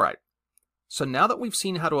 All right, so now that we've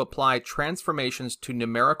seen how to apply transformations to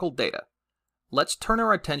numerical data, let's turn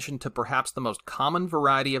our attention to perhaps the most common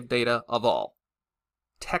variety of data of all,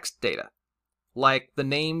 text data, like the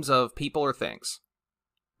names of people or things.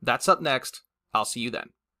 That's up next. I'll see you then.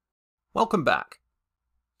 Welcome back.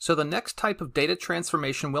 So the next type of data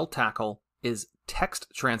transformation we'll tackle is text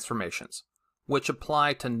transformations, which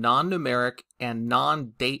apply to non-numeric and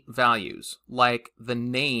non-date values, like the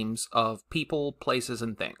names of people, places,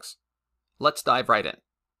 and things. Let's dive right in.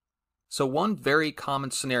 So one very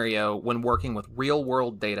common scenario when working with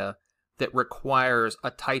real-world data that requires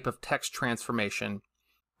a type of text transformation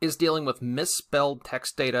is dealing with misspelled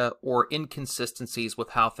text data or inconsistencies with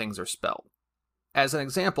how things are spelled. As an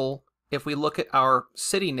example, if we look at our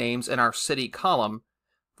city names in our city column,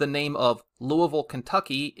 the name of Louisville,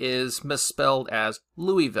 Kentucky is misspelled as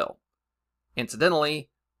Louisville. Incidentally,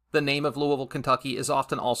 the name of Louisville, Kentucky is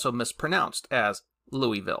often also mispronounced as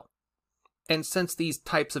Louisville. And since these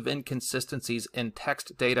types of inconsistencies in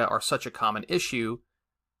text data are such a common issue,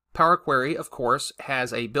 Power Query, of course,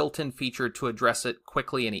 has a built-in feature to address it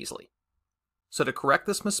quickly and easily. So to correct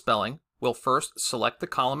this misspelling, we'll first select the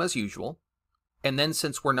column as usual, and then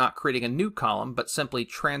since we're not creating a new column, but simply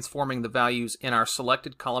transforming the values in our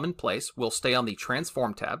selected column in place, we'll stay on the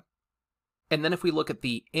Transform tab. And then if we look at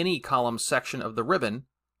the Any Column section of the ribbon,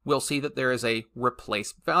 we'll see that there is a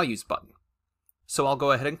Replace Values button. So I'll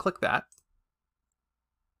go ahead and click that.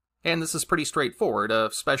 And this is pretty straightforward,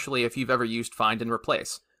 especially if you've ever used Find and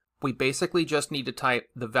Replace. We basically just need to type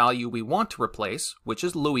the value we want to replace, which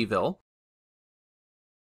is Louisville,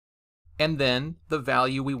 and then the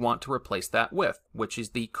value we want to replace that with, which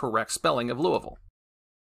is the correct spelling of Louisville.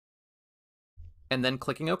 And then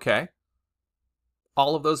clicking OK.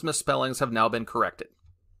 All of those misspellings have now been corrected.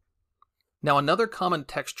 Now another common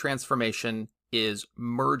text transformation is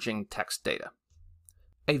merging text data.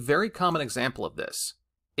 A very common example of this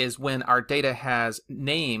is when our data has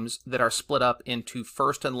names that are split up into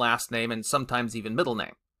first and last name and sometimes even middle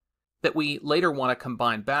name, that we later want to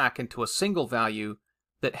combine back into a single value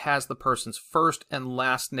that has the person's first and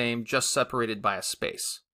last name just separated by a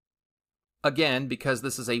space. Again, because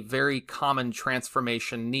this is a very common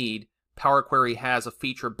transformation need, Power Query has a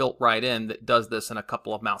feature built right in that does this in a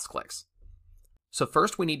couple of mouse clicks. So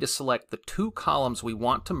first we need to select the two columns we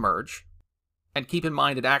want to merge. And keep in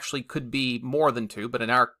mind, it actually could be more than two, but in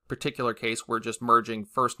our particular case, we're just merging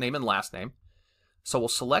first name and last name. So we'll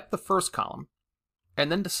select the first column,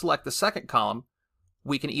 and then to select the second column,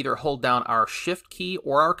 we can either hold down our Shift key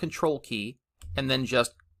or our Control key, and then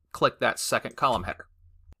just click that second column header.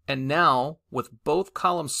 And now, with both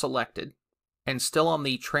columns selected, and still on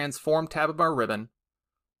the Transform tab of our ribbon,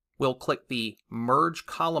 we'll click the Merge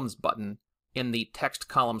Columns button in the Text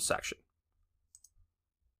Column section.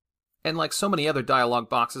 And like so many other dialog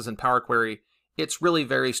boxes in Power Query, it's really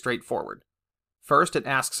very straightforward. First, it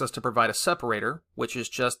asks us to provide a separator, which is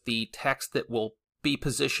just the text that will be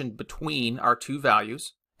positioned between our two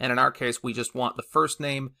values. And in our case, we just want the first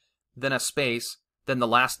name, then a space, then the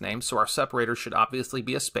last name. So our separator should obviously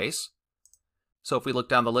be a space. So if we look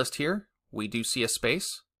down the list here, we do see a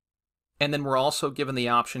space. And then we're also given the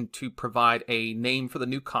option to provide a name for the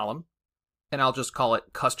new column. And I'll just call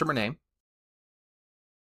it Customer Name.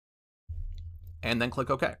 And then click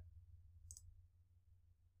OK.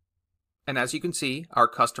 And as you can see, our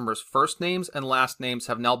customers' first names and last names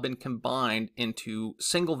have now been combined into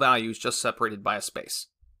single values just separated by a space.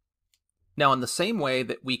 Now, in the same way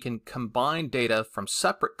that we can combine data from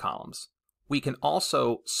separate columns, we can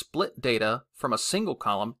also split data from a single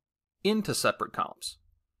column into separate columns.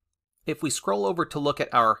 If we scroll over to look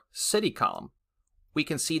at our city column, we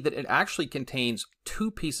can see that it actually contains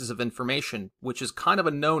two pieces of information, which is kind of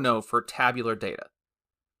a no-no for tabular data.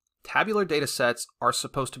 Tabular data sets are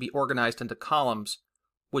supposed to be organized into columns,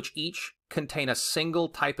 which each contain a single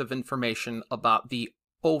type of information about the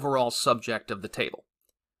overall subject of the table.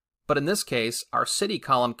 But in this case, our city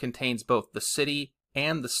column contains both the city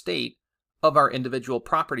and the state of our individual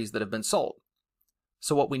properties that have been sold.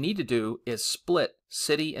 So what we need to do is split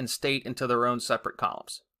city and state into their own separate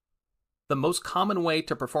columns. The most common way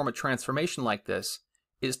to perform a transformation like this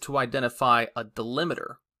is to identify a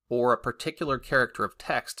delimiter or a particular character of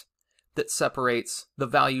text that separates the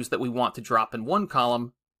values that we want to drop in one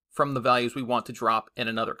column from the values we want to drop in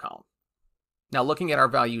another column. Now looking at our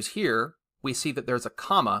values here, we see that there's a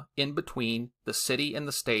comma in between the city and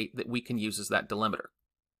the state that we can use as that delimiter.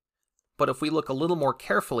 But if we look a little more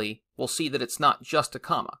carefully, we'll see that it's not just a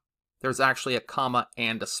comma. There's actually a comma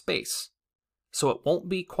and a space. So it won't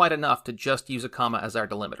be quite enough to just use a comma as our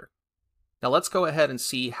delimiter. Now let's go ahead and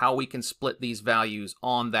see how we can split these values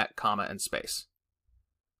on that comma and space.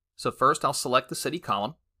 So first I'll select the city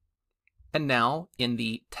column, and now in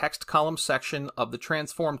the text column section of the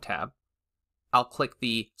Transform tab, I'll click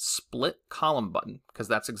the Split Column button, because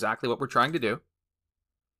that's exactly what we're trying to do.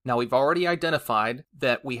 Now we've already identified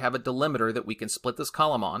that we have a delimiter that we can split this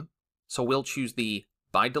column on, so we'll choose the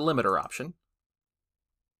By Delimiter option.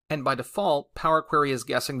 And by default, Power Query is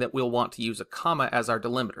guessing that we'll want to use a comma as our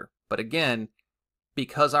delimiter. But again,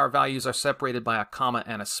 because our values are separated by a comma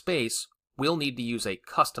and a space, we'll need to use a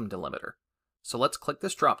custom delimiter. So let's click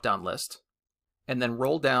this drop-down list, and then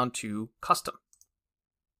roll down to Custom.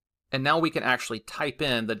 And now we can actually type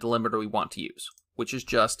in the delimiter we want to use, which is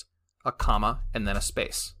just a comma and then a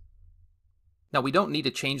space. Now we don't need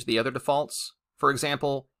to change the other defaults. For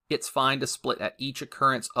example, it's fine to split at each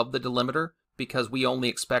occurrence of the delimiter because we only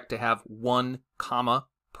expect to have one comma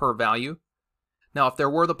per value. Now if there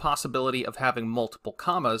were the possibility of having multiple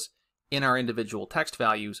commas in our individual text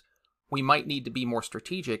values, we might need to be more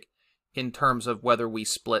strategic in terms of whether we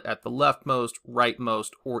split at the leftmost,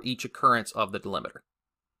 rightmost, or each occurrence of the delimiter.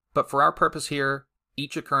 But for our purpose here,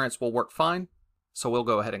 each occurrence will work fine, so we'll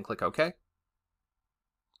go ahead and click OK.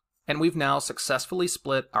 And we've now successfully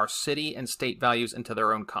split our city and state values into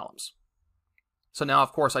their own columns. So now,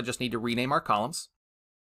 of course, I just need to rename our columns.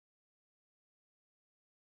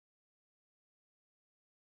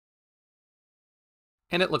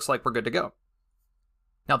 And it looks like we're good to go.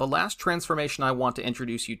 Now, the last transformation I want to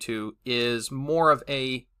introduce you to is more of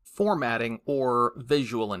a formatting or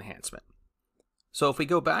visual enhancement. So if we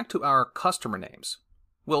go back to our customer names,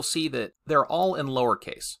 we'll see that they're all in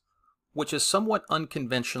lowercase, which is somewhat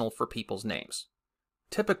unconventional for people's names.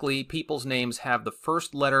 Typically, people's names have the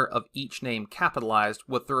first letter of each name capitalized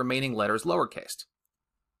with the remaining letters lowercased.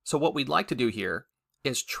 So what we'd like to do here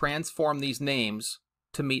is transform these names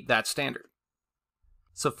to meet that standard.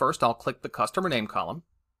 So first I'll click the customer name column,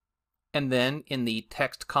 and then in the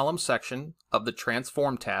text column section of the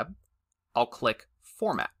Transform tab, I'll click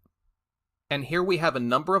Format. And here we have a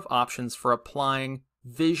number of options for applying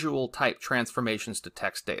visual type transformations to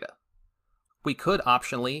text data. We could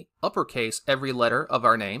optionally uppercase every letter of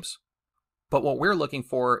our names, but what we're looking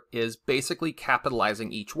for is basically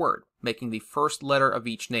capitalizing each word, making the first letter of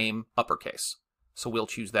each name uppercase. So we'll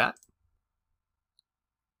choose that.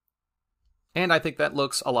 And I think that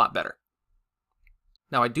looks a lot better.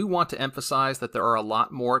 Now I do want to emphasize that there are a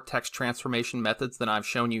lot more text transformation methods than I've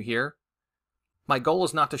shown you here. My goal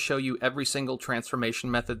is not to show you every single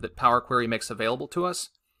transformation method that Power Query makes available to us.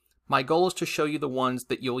 My goal is to show you the ones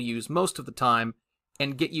that you'll use most of the time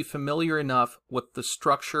and get you familiar enough with the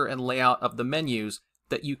structure and layout of the menus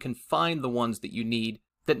that you can find the ones that you need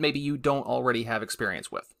that maybe you don't already have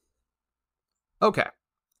experience with. Okay.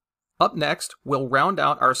 Up next, we'll round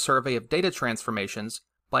out our survey of data transformations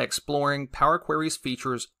by exploring Power Query's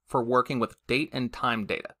features for working with date and time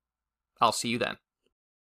data. I'll see you then.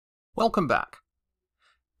 Welcome back.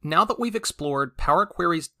 Now that we've explored Power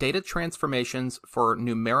Query's data transformations for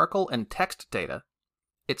numerical and text data,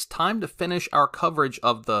 it's time to finish our coverage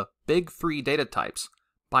of the big three data types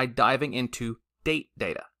by diving into date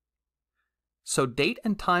data. So date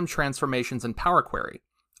and time transformations in Power Query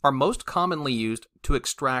are most commonly used to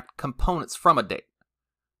extract components from a date.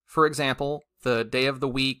 For example, the day of the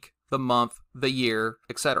week, the month, the year,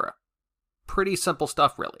 etc. Pretty simple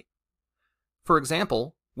stuff, really. For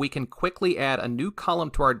example, we can quickly add a new column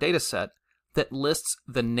to our dataset that lists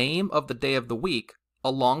the name of the day of the week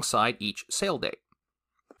alongside each sale date.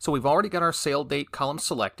 So we've already got our sale date column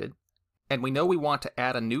selected, and we know we want to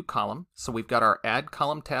add a new column, so we've got our Add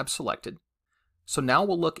Column tab selected. So now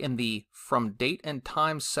we'll look in the From Date and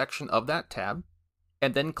Time section of that tab,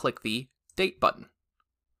 and then click the Date button.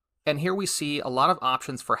 And here we see a lot of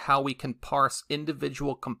options for how we can parse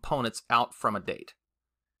individual components out from a date.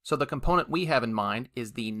 So the component we have in mind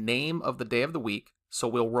is the name of the day of the week, so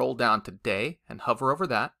we'll roll down to Day and hover over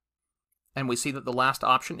that, and we see that the last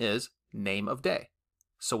option is Name of Day.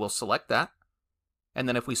 So we'll select that, and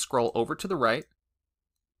then if we scroll over to the right,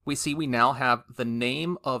 we see we now have the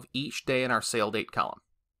name of each day in our sale date column.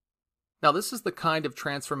 Now this is the kind of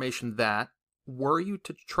transformation that, were you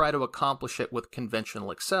to try to accomplish it with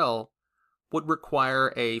conventional Excel, would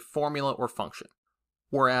require a formula or function.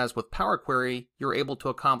 Whereas with Power Query, you're able to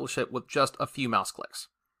accomplish it with just a few mouse clicks.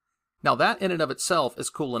 Now that in and of itself is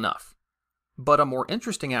cool enough. But a more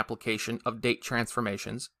interesting application of date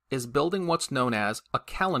transformations is building what's known as a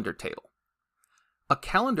calendar table. A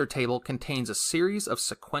calendar table contains a series of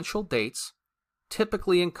sequential dates,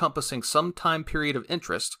 typically encompassing some time period of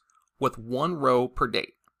interest, with one row per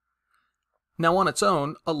date. Now on its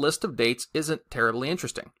own, a list of dates isn't terribly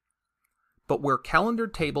interesting. But where calendar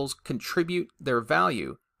tables contribute their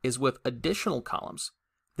value is with additional columns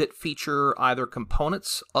that feature either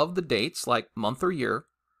components of the dates like month or year,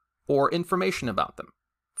 or information about them.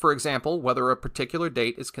 For example, whether a particular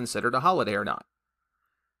date is considered a holiday or not.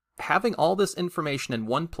 Having all this information in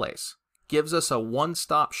one place gives us a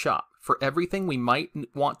one-stop shop for everything we might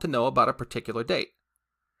want to know about a particular date.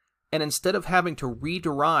 And instead of having to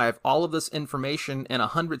rederive all of this information in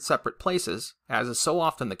 100 separate places, as is so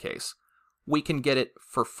often the case, we can get it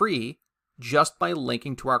for free just by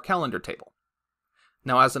linking to our calendar table.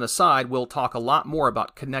 Now, as an aside, we'll talk a lot more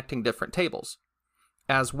about connecting different tables,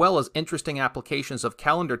 as well as interesting applications of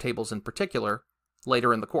calendar tables in particular,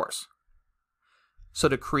 later in the course. So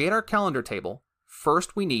to create our calendar table,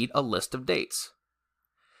 first we need a list of dates.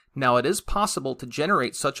 Now, it is possible to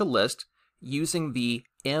generate such a list using the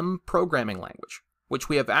M programming language, which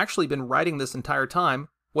we have actually been writing this entire time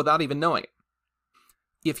without even knowing it.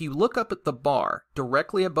 If you look up at the bar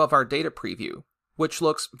directly above our data preview, which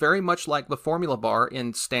looks very much like the formula bar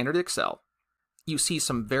in standard Excel, you see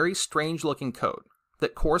some very strange looking code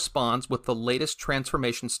that corresponds with the latest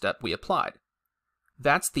transformation step we applied.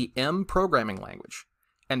 That's the M programming language,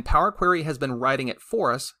 and Power Query has been writing it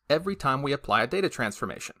for us every time we apply a data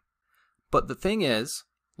transformation. But the thing is,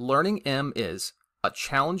 learning M is a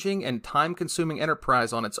challenging and time-consuming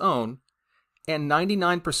enterprise on its own, and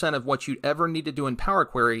 99% of what you'd ever need to do in Power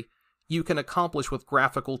Query you can accomplish with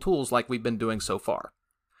graphical tools like we've been doing so far.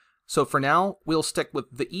 So for now, we'll stick with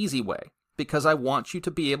the easy way, because I want you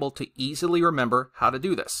to be able to easily remember how to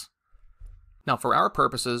do this. Now for our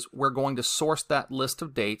purposes, we're going to source that list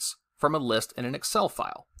of dates from a list in an Excel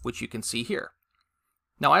file, which you can see here.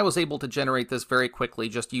 Now I was able to generate this very quickly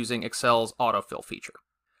just using Excel's autofill feature.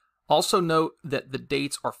 Also note that the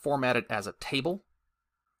dates are formatted as a table,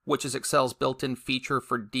 which is Excel's built-in feature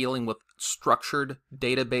for dealing with structured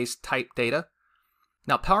database type data.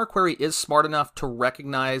 Now Power Query is smart enough to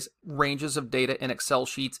recognize ranges of data in Excel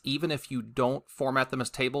sheets even if you don't format them as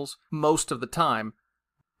tables most of the time,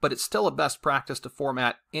 but it's still a best practice to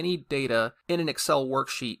format any data in an Excel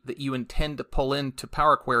worksheet that you intend to pull into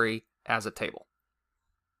Power Query as a table.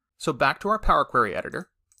 So back to our Power Query editor.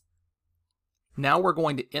 Now we're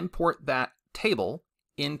going to import that table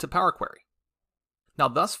into Power Query. Now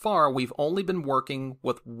thus far we've only been working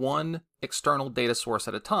with one external data source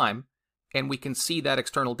at a time, and we can see that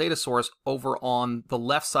external data source over on the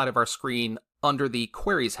left side of our screen under the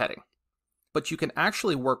Queries heading. But you can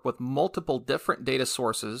actually work with multiple different data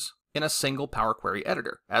sources in a single Power Query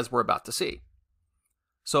editor, as we're about to see.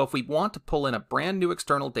 So if we want to pull in a brand new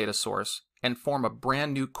external data source and form a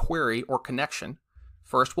brand new query or connection,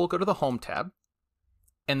 first we'll go to the Home tab,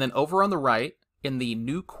 and then over on the right in the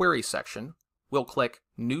New Query section, we'll click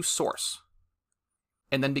New Source.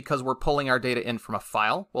 And then because we're pulling our data in from a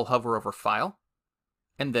file, we'll hover over File,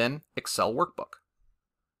 and then Excel Workbook.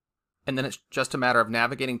 And then it's just a matter of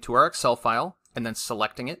navigating to our Excel file, and then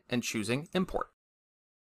selecting it and choosing Import.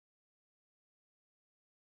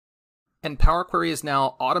 And Power Query is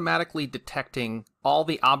now automatically detecting all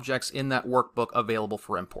the objects in that workbook available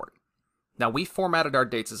for import. Now we formatted our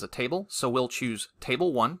dates as a table, so we'll choose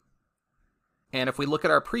Table 1. And if we look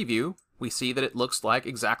at our preview, we see that it looks like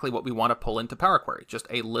exactly what we want to pull into Power Query, just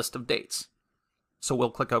a list of dates. So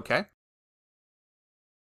we'll click OK.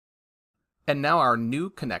 And now our new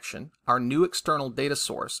connection, our new external data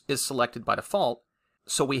source, is selected by default,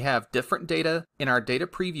 so we have different data in our data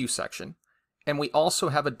preview section, and we also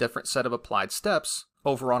have a different set of applied steps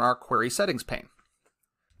over on our query settings pane.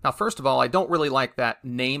 Now first of all, I don't really like that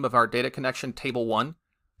name of our data connection, Table 1,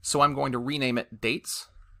 so I'm going to rename it Dates.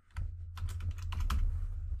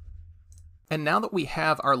 And now that we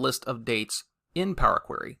have our list of dates in Power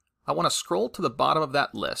Query, I want to scroll to the bottom of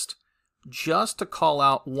that list just to call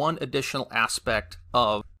out one additional aspect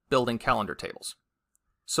of building calendar tables.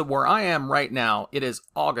 So where I am right now, it is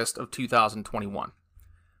August of 2021.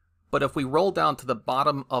 But if we roll down to the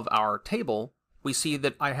bottom of our table, we see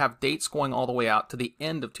that I have dates going all the way out to the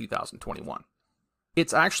end of 2021.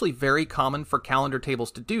 It's actually very common for calendar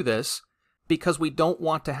tables to do this because we don't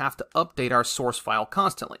want to have to update our source file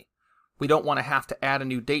constantly. We don't want to have to add a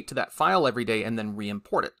new date to that file every day and then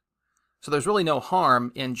re-import it. So there's really no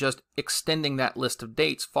harm in just extending that list of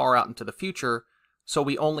dates far out into the future, so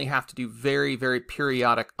we only have to do very, very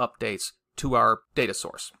periodic updates to our data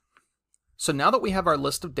source. So now that we have our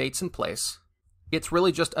list of dates in place, it's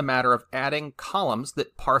really just a matter of adding columns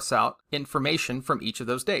that parse out information from each of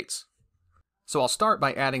those dates. So I'll start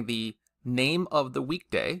by adding the name of the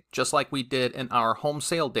weekday, just like we did in our home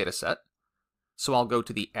sale dataset. So I'll go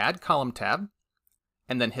to the Add Column tab,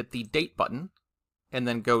 and then hit the Date button, and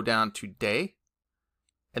then go down to Day,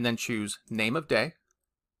 and then choose Name of Day.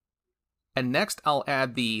 And next I'll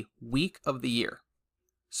add the week of the year.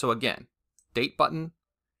 So again, Date button,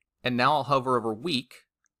 and now I'll hover over Week,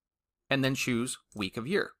 and then choose Week of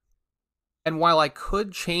Year. And while I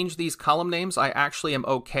could change these column names, I actually am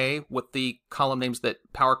okay with the column names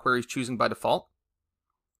that Power Query is choosing by default.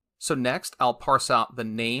 So next, I'll parse out the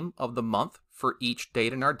name of the month for each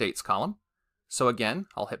date in our dates column. So again,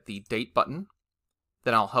 I'll hit the Date button,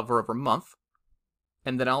 then I'll hover over Month,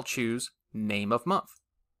 and then I'll choose Name of Month.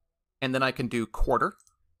 And then I can do Quarter,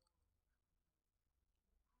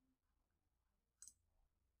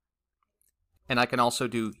 and I can also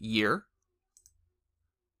do Year.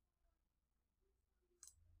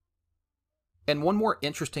 And one more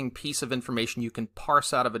interesting piece of information you can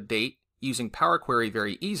parse out of a date using Power Query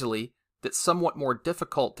very easily that's somewhat more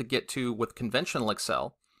difficult to get to with conventional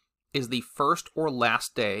Excel is the first or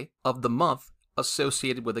last day of the month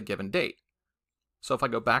associated with a given date. So if I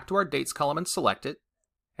go back to our dates column and select it,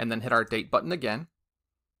 and then hit our Date button again,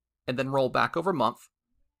 and then roll back over Month,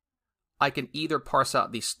 I can either parse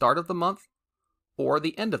out the start of the month or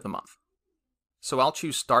the end of the month. So I'll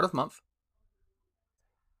choose Start of Month.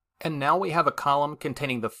 And now we have a column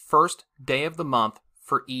containing the first day of the month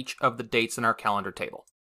for each of the dates in our calendar table.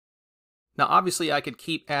 Now obviously I could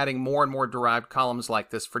keep adding more and more derived columns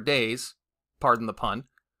like this for days, pardon the pun,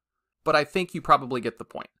 but I think you probably get the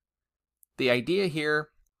point. The idea here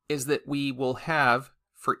is that we will have,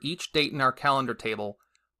 for each date in our calendar table,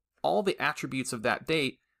 all the attributes of that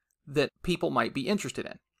date that people might be interested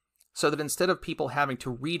in, so that instead of people having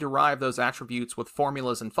to rederive those attributes with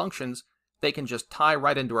formulas and functions, they can just tie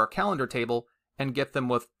right into our calendar table and get them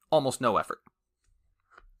with almost no effort.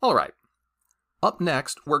 All right, up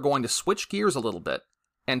next, we're going to switch gears a little bit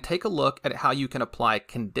and take a look at how you can apply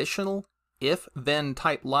conditional if-then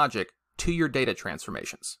type logic to your data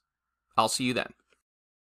transformations. I'll see you then.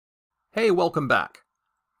 Hey, welcome back.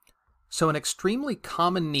 So an extremely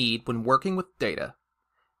common need when working with data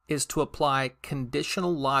is to apply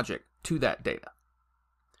conditional logic to that data.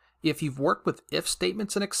 If you've worked with if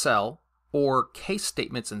statements in Excel or case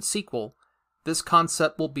statements in SQL, this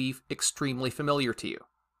concept will be extremely familiar to you.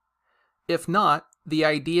 If not, the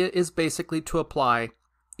idea is basically to apply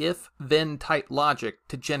if-then type logic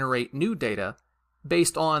to generate new data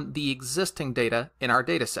based on the existing data in our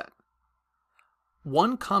dataset.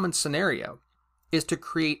 One common scenario is to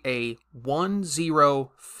create a 1-0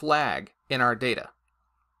 flag in our data.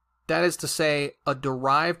 That is to say, a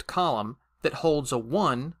derived column that holds a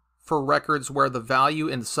 1 for records where the value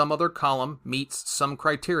in some other column meets some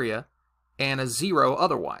criteria, and a 0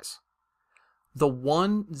 otherwise. The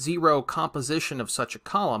 1-0 composition of such a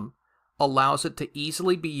column allows it to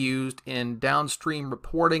easily be used in downstream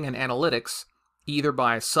reporting and analytics, either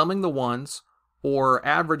by summing the ones or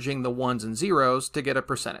averaging the ones and zeros to get a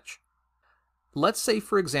percentage. Let's say,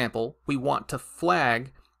 for example, we want to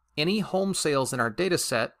flag any home sales in our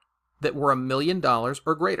dataset that were $1 million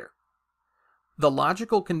or greater. The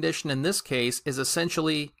logical condition in this case is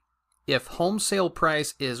essentially, if home sale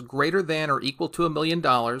price is greater than or equal to $1 million,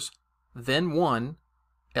 then 1,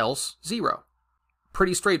 else 0.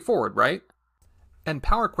 Pretty straightforward, right? And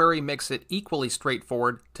Power Query makes it equally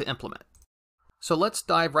straightforward to implement. So let's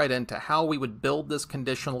dive right into how we would build this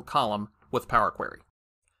conditional column with Power Query.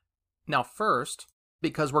 Now first,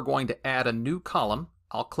 because we're going to add a new column,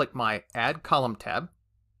 I'll click my Add Column tab.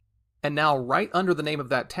 And now right under the name of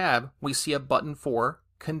that tab, we see a button for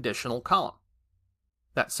Conditional Column.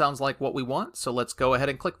 That sounds like what we want, so let's go ahead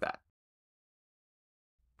and click that.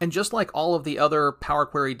 And just like all of the other Power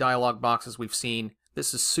Query dialog boxes we've seen,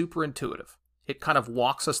 this is super intuitive. It kind of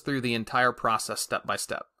walks us through the entire process step by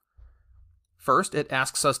step. First, it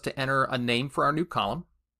asks us to enter a name for our new column,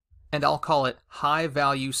 and I'll call it High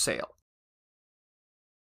Value Sale.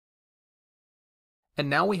 And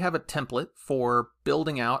now we have a template for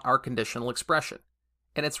building out our conditional expression.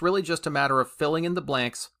 And it's really just a matter of filling in the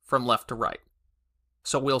blanks from left to right.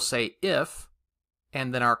 So we'll say if,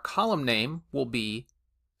 and then our column name will be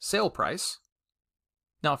sale price.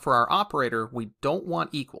 Now for our operator, we don't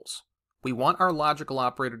want equals. We want our logical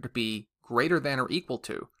operator to be greater than or equal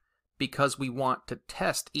to, because we want to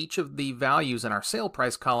test each of the values in our sale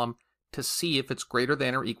price column to see if it's greater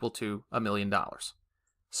than or equal to $1 million.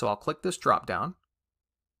 So I'll click this drop down,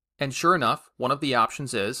 and sure enough, one of the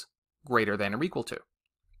options is greater than or equal to.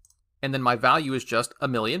 And then my value is just $1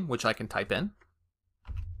 million, which I can type in.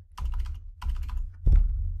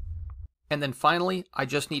 And then finally, I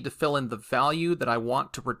just need to fill in the value that I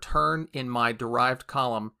want to return in my derived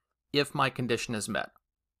column if my condition is met,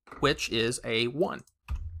 which is a 1.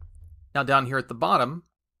 Now down here at the bottom,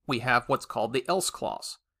 we have what's called the else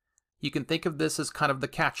clause. You can think of this as kind of the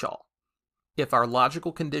catch-all. If our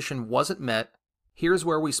logical condition wasn't met, here's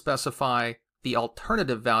where we specify the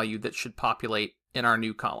alternative value that should populate in our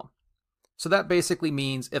new column. So that basically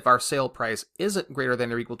means if our sale price isn't greater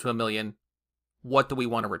than or equal to $1 million, what do we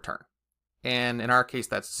want to return? And in our case,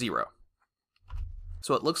 that's 0.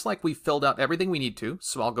 So it looks like we've filled out everything we need to,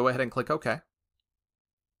 so I'll go ahead and click OK.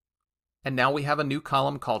 And now we have a new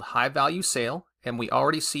column called High Value Sale, and we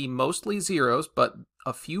already see mostly zeros, but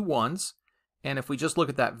a few ones. And if we just look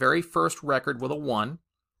at that very first record with a 1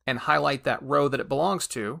 and highlight that row that it belongs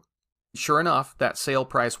to, sure enough, that sale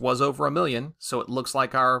price was over $1 million, so it looks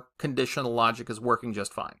like our conditional logic is working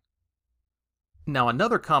just fine. Now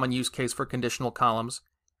another common use case for conditional columns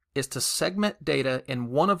is to segment data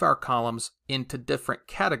in one of our columns into different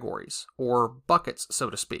categories, or buckets, so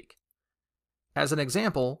to speak. As an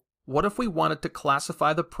example, what if we wanted to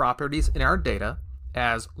classify the properties in our data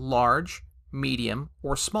as large, medium,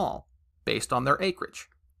 or small, based on their acreage?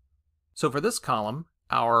 So for this column,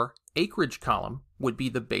 our acreage column would be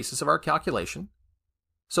the basis of our calculation.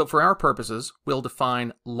 So for our purposes, we'll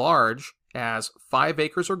define large as 5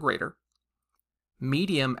 acres or greater,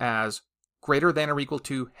 medium as greater than or equal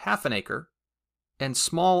to half an acre, and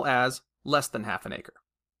small as less than half an acre.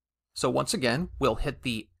 So once again, we'll hit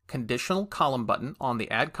the Conditional Column button on the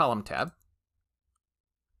Add Column tab,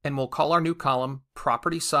 and we'll call our new column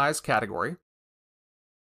Property Size Category.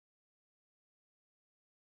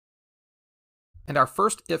 And our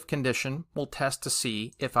first if condition will test to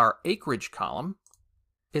see if our acreage column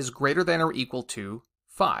is greater than or equal to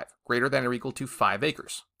 5, greater than or equal to 5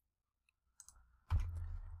 acres.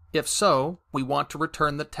 If so, we want to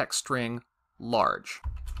return the text string large.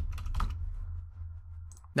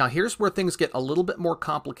 Now here's where things get a little bit more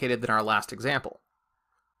complicated than our last example.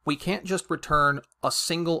 We can't just return a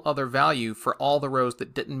single other value for all the rows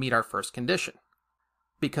that didn't meet our first condition,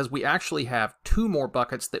 because we actually have 2 more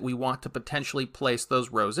buckets that we want to potentially place those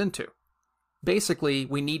rows into. Basically,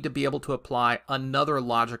 we need to be able to apply another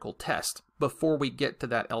logical test before we get to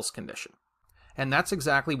that else condition. And that's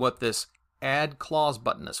exactly what this Add Clause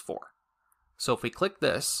button is for. So if we click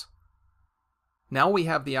this, now we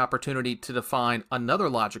have the opportunity to define another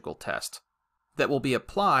logical test that will be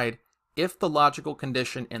applied if the logical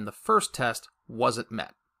condition in the first test wasn't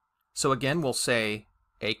met. So again, we'll say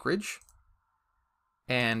acreage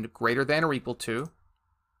and greater than or equal to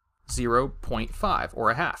 0.5 or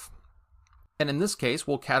a half. And in this case,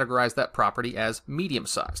 we'll categorize that property as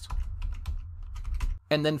medium-sized.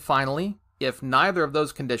 And then finally, if neither of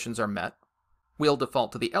those conditions are met, we'll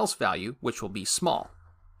default to the else value, which will be small.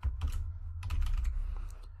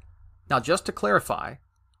 Now just to clarify,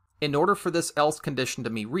 in order for this else condition to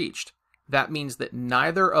be reached, that means that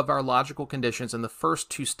neither of our logical conditions in the first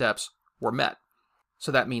 2 steps were met.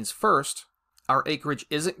 So that means first, our acreage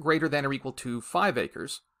isn't greater than or equal to 5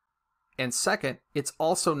 acres, and second, it's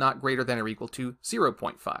also not greater than or equal to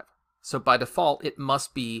 0.5. So by default, it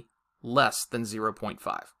must be less than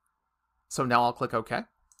 0.5. So now I'll click OK.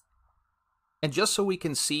 And just so we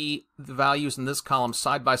can see the values in this column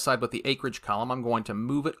side by side with the acreage column, I'm going to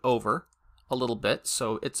move it over a little bit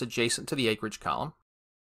so it's adjacent to the acreage column.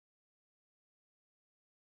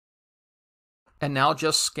 And now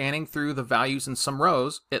just scanning through the values in some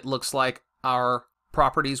rows, it looks like our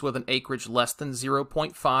properties with an acreage less than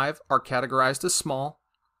 0.5 are categorized as small,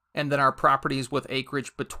 and then our properties with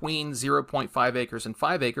acreage between 0.5 acres and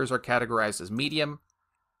 5 acres are categorized as medium,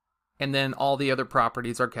 and then all the other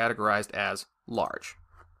properties are categorized as large.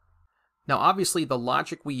 Now obviously the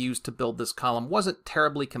logic we used to build this column wasn't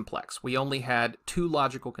terribly complex. We only had 2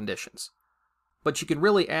 logical conditions. But you can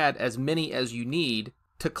really add as many as you need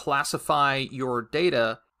to classify your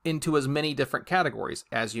data into as many different categories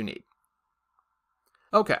as you need.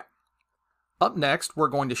 Okay, up next we're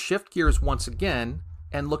going to shift gears once again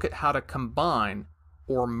and look at how to combine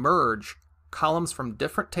or merge columns from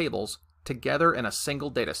different tables together in a single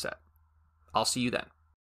data set. I'll see you then.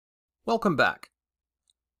 Welcome back.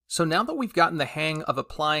 So now that we've gotten the hang of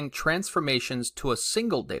applying transformations to a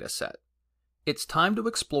single data set, it's time to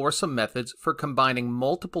explore some methods for combining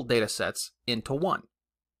multiple datasets into one.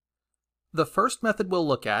 The first method we'll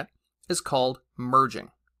look at is called merging.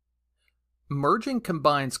 Merging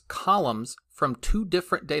combines columns from two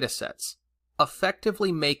different datasets,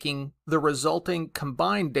 effectively making the resulting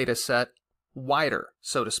combined dataset wider,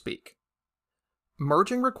 so to speak.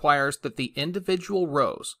 Merging requires that the individual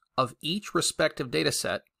rows of each respective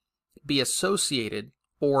dataset be associated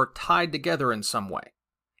or tied together in some way.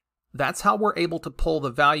 That's how we're able to pull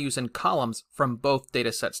the values in columns from both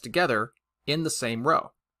datasets together in the same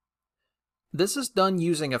row. This is done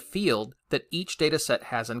using a field that each dataset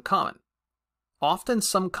has in common, often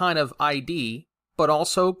some kind of ID, but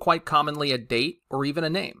also quite commonly a date or even a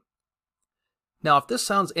name. Now, if this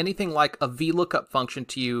sounds anything like a VLOOKUP function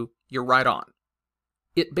to you, you're right on.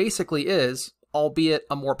 It basically is, albeit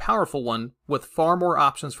a more powerful one with far more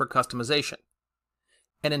options for customization.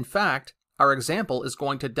 And in fact, our example is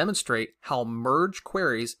going to demonstrate how merge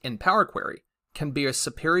queries in Power Query can be a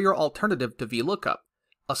superior alternative to VLOOKUP,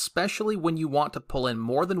 especially when you want to pull in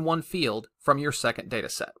more than one field from your second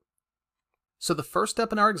dataset. So the first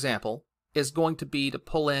step in our example is going to be to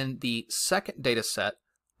pull in the second dataset,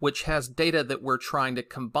 which has data that we're trying to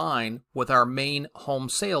combine with our main home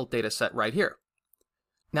sale dataset right here.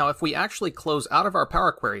 Now, if we actually close out of our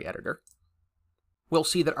Power Query editor, we'll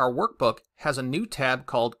see that our workbook has a new tab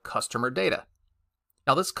called Customer Data.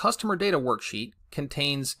 Now, this Customer Data worksheet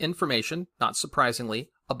contains information, not surprisingly,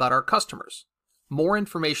 about our customers, more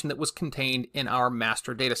information that was contained in our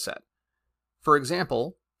master dataset. For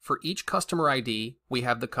example, for each customer ID, we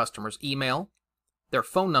have the customer's email, their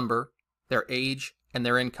phone number, their age, and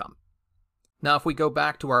their income. Now, if we go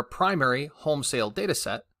back to our primary home sale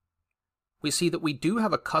dataset, we see that we do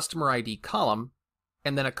have a customer ID column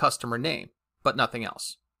and then a customer name, but nothing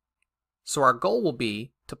else. So our goal will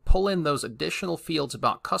be to pull in those additional fields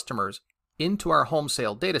about customers into our home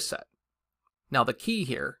sale dataset. Now, the key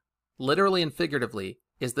here, literally and figuratively,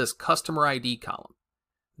 is this customer ID column.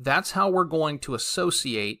 That's how we're going to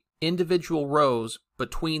associate individual rows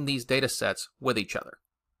between these datasets with each other.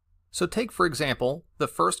 So take, for example, the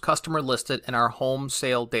first customer listed in our home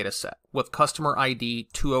sale dataset with customer ID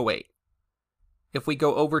 208. If we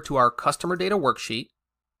go over to our customer data worksheet,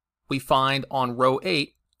 we find on row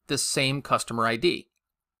 8 this same customer ID.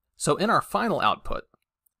 So in our final output,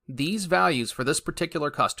 these values for this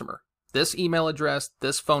particular customer, this email address,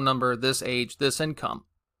 this phone number, this age, this income,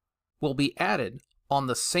 will be added on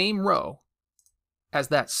the same row as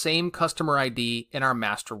that same customer ID in our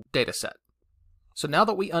master dataset. So now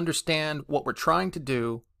that we understand what we're trying to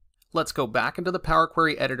do, let's go back into the Power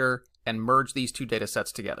Query editor and merge these two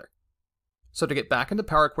datasets together. So to get back into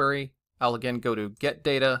Power Query, I'll again go to Get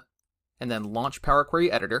Data and then launch Power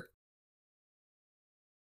Query Editor.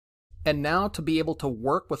 And now to be able to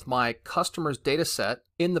work with my customer's dataset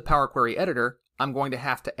in the Power Query Editor, I'm going to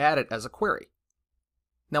have to add it as a query.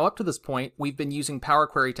 Now up to this point, we've been using Power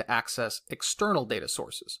Query to access external data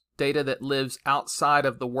sources, data that lives outside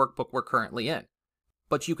of the workbook we're currently in.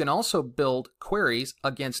 But you can also build queries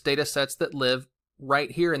against datasets that live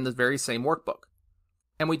right here in the very same workbook.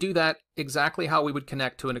 And we do that exactly how we would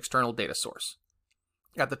connect to an external data source.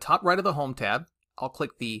 At the top right of the Home tab, I'll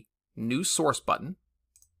click the New Source button,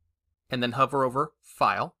 and then hover over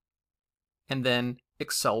File, and then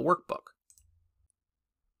Excel Workbook.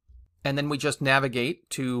 And then we just navigate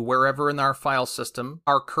to wherever in our file system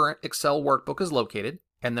our current Excel workbook is located,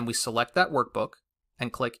 and then we select that workbook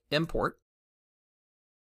and click Import.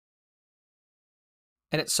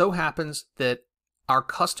 And it so happens that our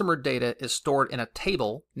customer data is stored in a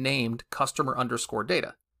table named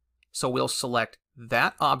customer_data. So we'll select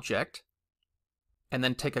that object and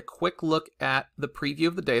then take a quick look at the preview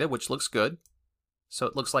of the data, which looks good. So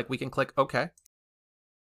it looks like we can click OK.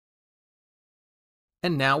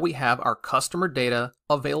 And now we have our customer data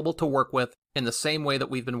available to work with in the same way that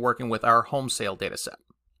we've been working with our home sale dataset.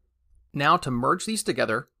 Now to merge these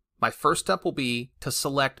together, my first step will be to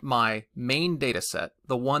select my main dataset,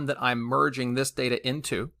 the one that I'm merging this data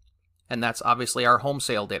into, and that's obviously our home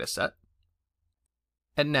sale dataset.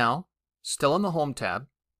 And now, still in the Home tab,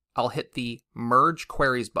 I'll hit the Merge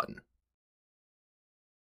Queries button.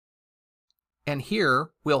 And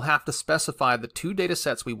here, we'll have to specify the two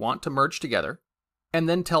datasets we want to merge together, and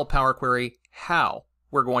then tell Power Query how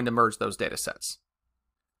we're going to merge those datasets.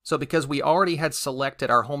 So because we already had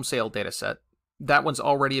selected our home sale dataset, that one's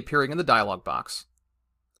already appearing in the dialog box.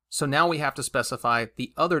 So now we have to specify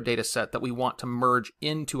the other dataset that we want to merge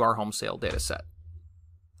into our home sale dataset.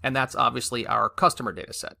 And that's obviously our customer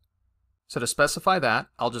dataset. So to specify that,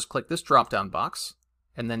 I'll just click this drop-down box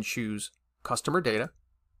and then choose Customer Data.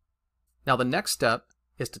 Now the next step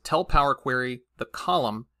is to tell Power Query the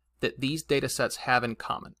column that these data sets have in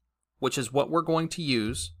common, which is what we're going to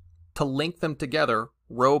use to link them together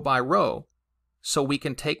row by row so we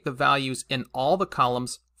can take the values in all the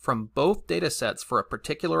columns from both data sets for a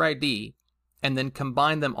particular ID and then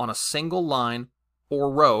combine them on a single line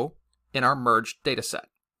or row in our merged data set.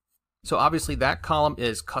 So obviously that column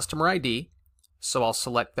is customer ID, so I'll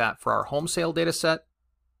select that for our home sale data set,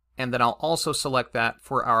 and then I'll also select that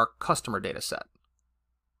for our customer data set.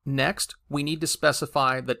 Next, we need to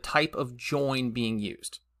specify the type of join being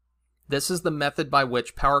used. This is the method by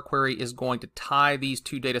which Power Query is going to tie these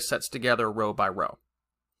two data sets together row by row.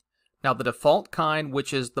 Now the default kind,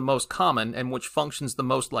 which is the most common and which functions the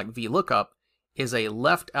most like VLOOKUP, is a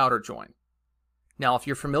left outer join. Now if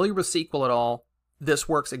you're familiar with SQL at all, this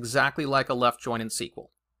works exactly like a left join in SQL.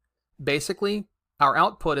 Basically, our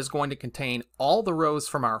output is going to contain all the rows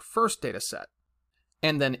from our first data set,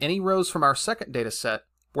 and then any rows from our second data set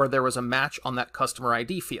where there was a match on that customer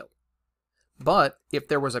ID field. But if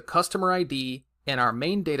there was a customer ID in our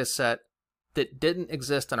main data set that didn't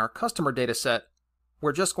exist in our customer data set,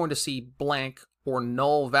 we're just going to see blank or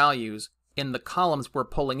null values in the columns we're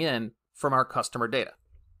pulling in from our customer data.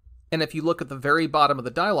 And if you look at the very bottom of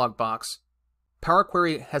the dialog box, Power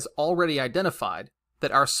Query has already identified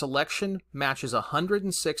that our selection matches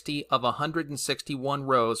 160 of 161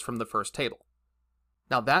 rows from the first table.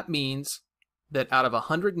 Now that means that out of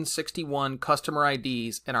 161 customer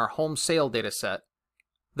IDs in our home sale data set,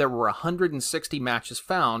 there were 160 matches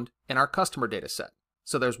found in our customer data set.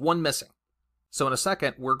 So there's one missing. So in a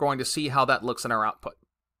second, we're going to see how that looks in our output.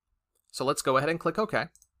 So let's go ahead and click OK.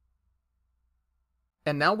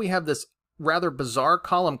 And now we have this rather bizarre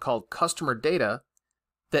column called customer data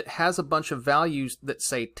that has a bunch of values that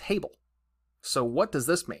say table. So what does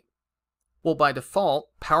this mean? Well, by default,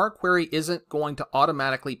 Power Query isn't going to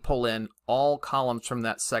automatically pull in all columns from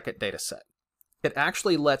that second data set. It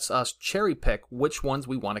actually lets us cherry pick which ones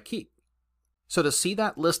we want to keep. So to see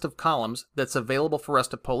that list of columns that's available for us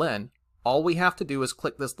to pull in, all we have to do is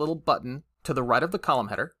click this little button to the right of the column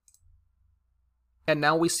header, and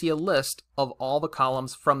now we see a list of all the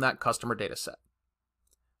columns from that customer data set.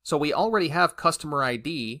 So we already have customer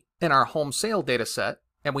ID in our home sale data set,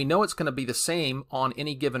 and we know it's going to be the same on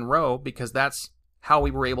any given row because that's how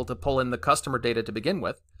we were able to pull in the customer data to begin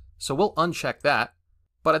with. So we'll uncheck that,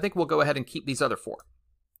 but I think we'll go ahead and keep these other four.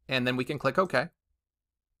 And then we can click OK.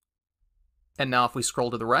 And now if we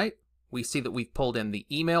scroll to the right, we see that we've pulled in the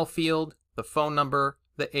email field, the phone number,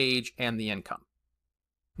 the age, and the income.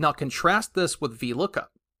 Now contrast this with VLOOKUP,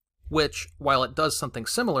 which, while it does something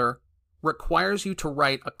similar, requires you to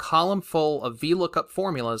write a column full of VLOOKUP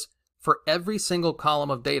formulas for every single column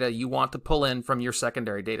of data you want to pull in from your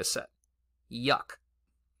secondary data set. Yuck.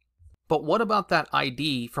 But what about that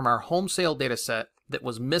ID from our home sale data set that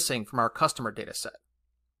was missing from our customer data set?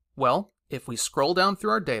 Well, if we scroll down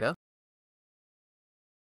through our data,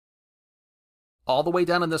 all the way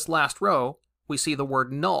down in this last row, we see the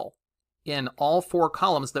word null in all four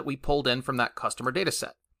columns that we pulled in from that customer data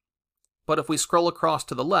set. But if we scroll across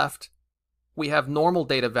to the left, we have normal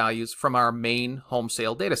data values from our main home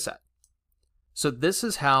sale data set. So this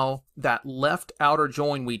is how that left outer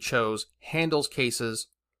join we chose handles cases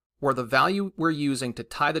where the value we're using to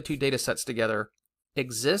tie the two data sets together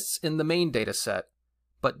exists in the main data set,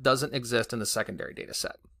 but doesn't exist in the secondary data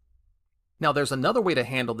set. Now there's another way to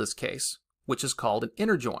handle this case, which is called an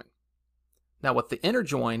inner join. Now with the inner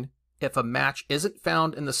join, if a match isn't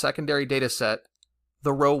found in the secondary data set,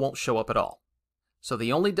 the row won't show up at all. So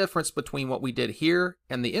the only difference between what we did here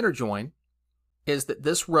and the inner join is that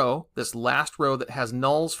this row, this last row that has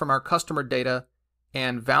nulls from our customer data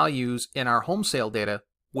and values in our home sale data,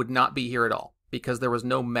 would not be here at all because there was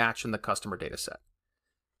no match in the customer data set.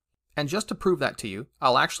 And just to prove that to you,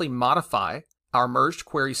 I'll actually modify our merged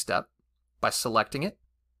query step by selecting it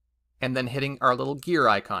and then hitting our little gear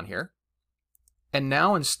icon here. And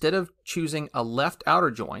now instead of choosing a left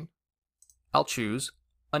outer join, I'll choose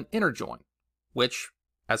an inner join, which,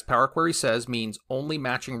 as Power Query says, means only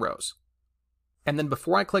matching rows. And then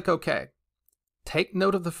before I click OK, take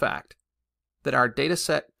note of the fact that our data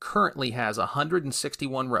set currently has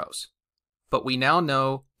 161 rows, but we now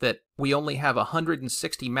know that we only have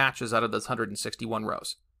 160 matches out of those 161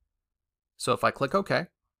 rows. So if I click OK,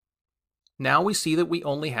 now we see that we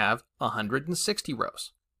only have 160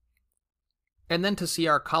 rows. And then to see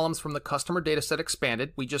our columns from the customer dataset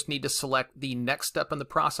expanded, we just need to select the next step in the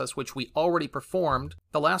process, which we already performed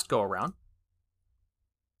the last go around.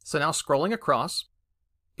 So now scrolling across,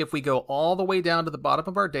 if we go all the way down to the bottom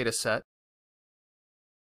of our dataset,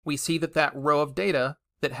 we see that that row of data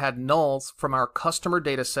that had nulls from our customer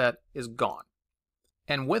dataset is gone.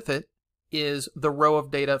 and with it is the row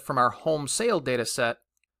of data from our home sale data set,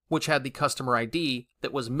 which had the customer ID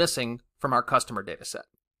that was missing from our customer data set.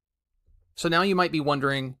 So now you might be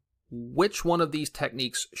wondering, which one of these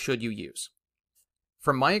techniques should you use?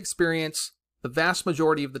 From my experience, the vast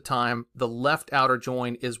majority of the time, the left outer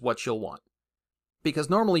join is what you'll want. Because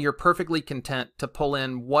normally you're perfectly content to pull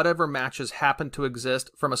in whatever matches happen to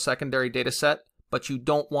exist from a secondary data set, but you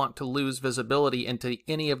don't want to lose visibility into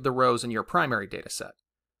any of the rows in your primary data set.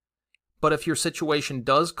 But if your situation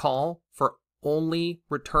does call for only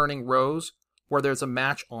returning rows where there's a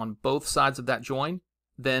match on both sides of that join,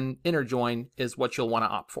 then inner join is what you'll want to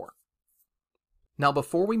opt for. Now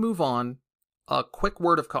before we move on, a quick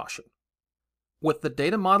word of caution. With the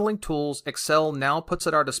data modeling tools Excel now puts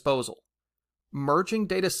at our disposal, merging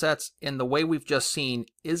data sets in the way we've just seen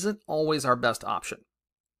isn't always our best option.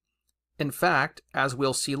 In fact, as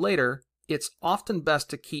we'll see later, it's often best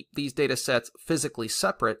to keep these data sets physically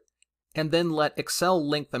separate and then let Excel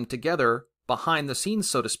link them together behind the scenes,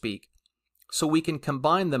 so to speak, so we can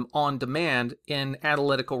combine them on demand in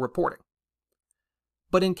analytical reporting.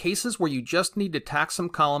 But in cases where you just need to tack some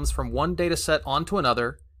columns from one data set onto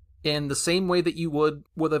another in the same way that you would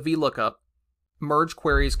with a VLOOKUP, merge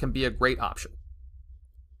queries can be a great option.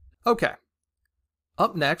 Okay,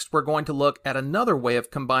 up next we're going to look at another way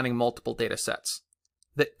of combining multiple data sets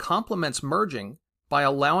that complements merging by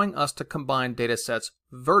allowing us to combine data sets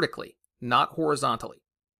vertically, not horizontally.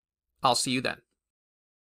 I'll see you then.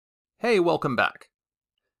 Hey, welcome back.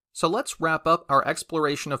 So let's wrap up our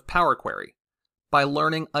exploration of Power Query by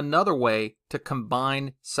learning another way to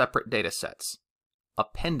combine separate data sets,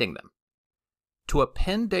 appending them. To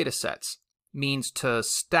append data sets means to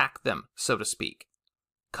stack them, so to speak,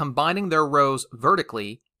 combining their rows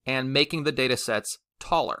vertically and making the data sets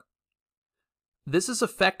taller. This is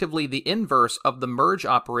effectively the inverse of the merge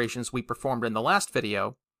operations we performed in the last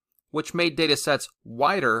video, which made data sets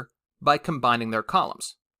wider by combining their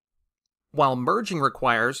columns. While merging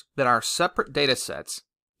requires that our separate data sets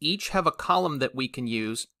each have a column that we can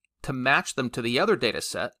use to match them to the other data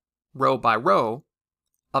set, row by row,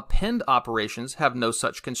 append operations have no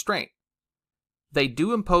such constraint. They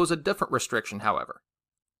do impose a different restriction, however.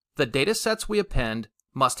 The data sets we append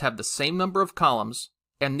must have the same number of columns,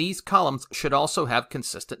 and these columns should also have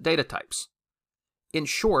consistent data types. In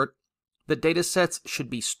short, the data sets should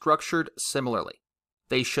be structured similarly.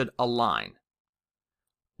 They should align.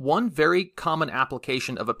 One very common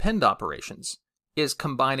application of append operations is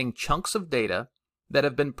combining chunks of data that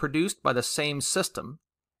have been produced by the same system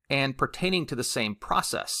and pertaining to the same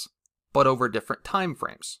process, but over different time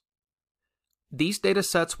frames. These data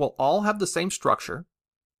sets will all have the same structure,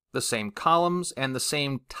 the same columns, and the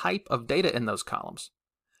same type of data in those columns,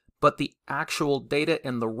 but the actual data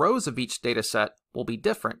in the rows of each data set will be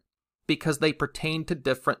different because they pertain to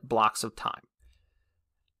different blocks of time.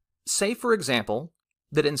 Say, for example,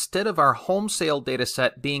 that instead of our home sale data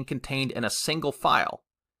set being contained in a single file,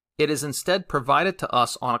 it is instead provided to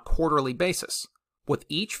us on a quarterly basis, with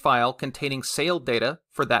each file containing sale data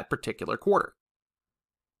for that particular quarter.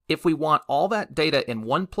 If we want all that data in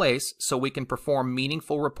one place so we can perform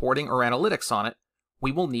meaningful reporting or analytics on it,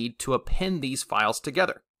 we will need to append these files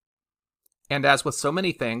together. And as with so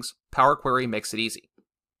many things, Power Query makes it easy.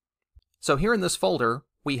 So here in this folder,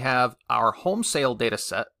 we have our home sale data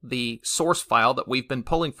set, the source file that we've been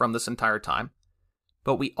pulling from this entire time,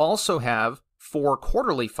 but we also have 4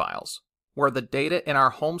 quarterly files where the data in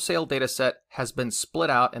our home sale data set has been split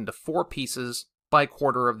out into 4 pieces by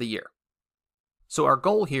quarter of the year. So our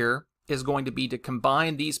goal here is going to be to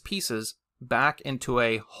combine these pieces back into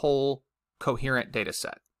a whole coherent data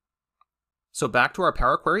set. So back to our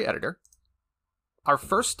Power Query editor. Our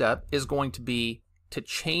first step is going to be to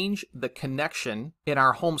change the connection in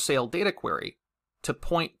our home sale data query to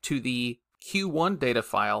point to the Q1 data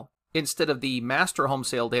file instead of the master home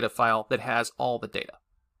sale data file that has all the data.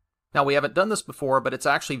 Now, we haven't done this before, but it's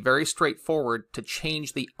actually very straightforward to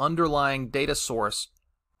change the underlying data source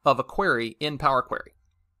of a query in Power Query.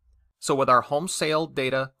 So with our home sale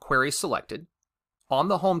data query selected, on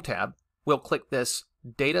the Home tab, we'll click this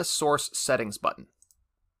Data Source Settings button.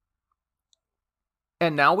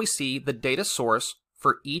 And now we see the data source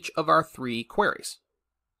for each of our 3 queries.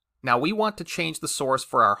 Now we want to change the source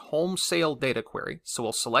for our home sale data query, so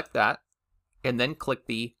we'll select that and then click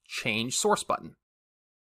the Change Source button.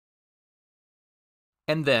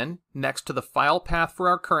 And then, next to the file path for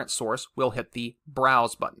our current source, we'll hit the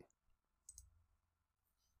Browse button.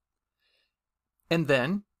 And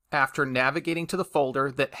then, after navigating to the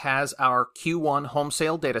folder that has our Q1 home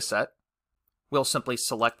sale dataset, we'll simply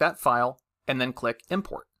select that file and then click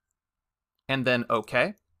Import. And then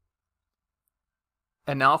OK.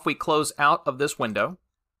 And now if we close out of this window,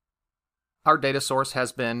 our data source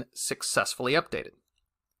has been successfully updated.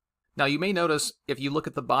 Now you may notice if you look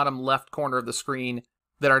at the bottom left corner of the screen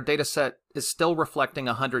that our data set is still reflecting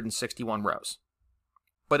 161 rows.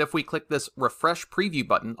 But if we click this Refresh Preview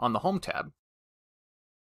button on the Home tab,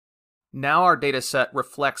 now our data set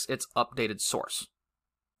reflects its updated source.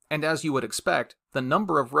 And as you would expect, the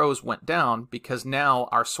number of rows went down because now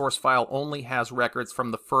our source file only has records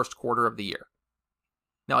from the first quarter of the year.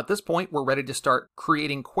 Now at this point, we're ready to start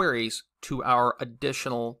creating queries to our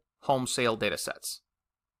additional home sale data sets.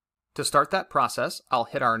 To start that process, I'll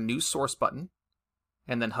hit our New Source button,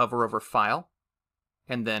 and then hover over File,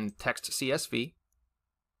 and then Text CSV.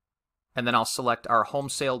 And then I'll select our home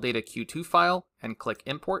sale data Q2 file and click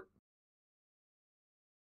Import,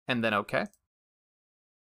 and then OK.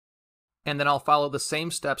 And then I'll follow the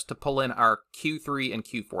same steps to pull in our Q3 and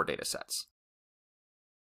Q4 data sets.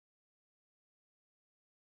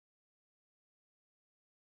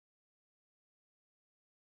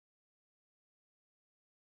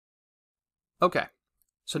 Okay,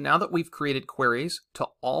 so now that we've created queries to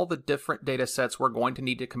all the different data sets we're going to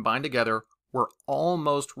need to combine together, we're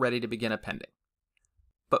almost ready to begin appending.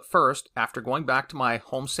 But first, after going back to my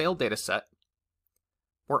home sale data set,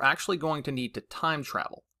 we're actually going to need to time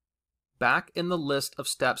travel back in the list of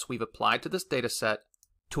steps we've applied to this data set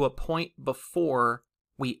to a point before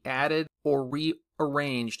we added or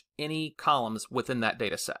rearranged any columns within that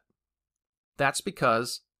data set. That's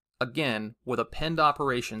because, again, with append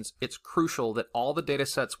operations, it's crucial that all the data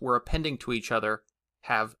sets we're appending to each other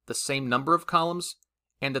have the same number of columns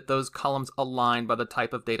and that those columns align by the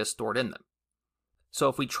type of data stored in them. So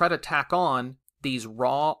if we try to tack on these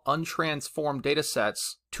raw, untransformed data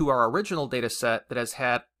sets to our original data set that has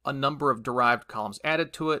had a number of derived columns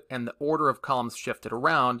added to it and the order of columns shifted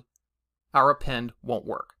around, our append won't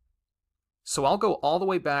work. So I'll go all the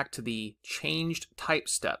way back to the changed type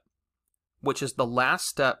step, which is the last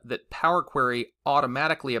step that Power Query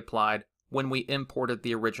automatically applied when we imported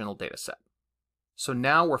the original data set. So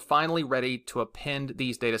now we're finally ready to append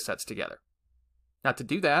these data sets together. Now to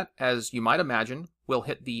do that, as you might imagine, we'll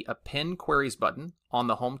hit the Append Queries button on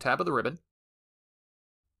the Home tab of the ribbon.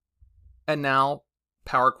 And now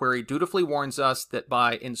Power Query dutifully warns us that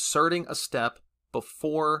by inserting a step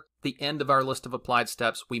before the end of our list of applied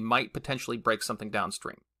steps, we might potentially break something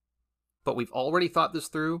downstream. But we've already thought this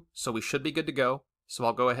through, so we should be good to go. So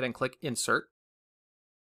I'll go ahead and click Insert.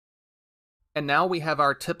 And now we have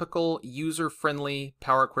our typical user-friendly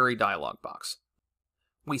Power Query dialog box.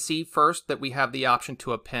 We see first that we have the option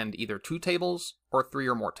to append either 2 tables or 3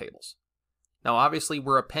 or more tables. Now obviously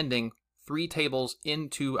we're appending 3 tables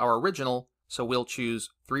into our original, so we'll choose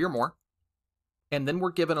 3 or more. And then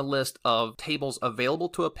we're given a list of tables available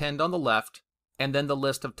to append on the left, and then the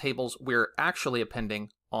list of tables we're actually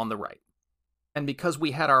appending on the right. And because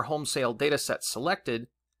we had our home sale data set selected,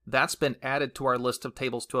 that's been added to our list of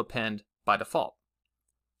tables to append by default.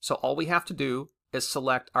 So all we have to do is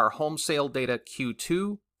select our home sale data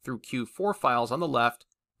Q2 through Q4 files on the left,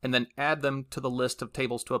 and then add them to the list of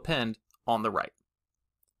tables to append on the right.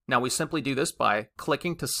 Now we simply do this by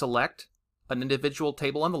clicking to select an individual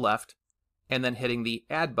table on the left, and then hitting the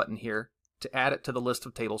Add button here to add it to the list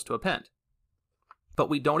of tables to append. But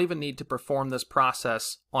we don't even need to perform this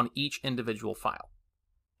process on each individual file.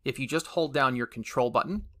 If you just hold down your Control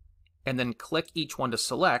button and then click each one to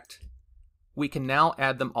select, we can now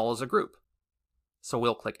add them all as a group. So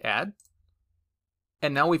we'll click Add,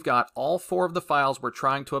 and now we've got all 4 of the files we're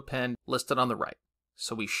trying to append listed on the right.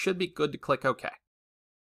 So we should be good to click OK.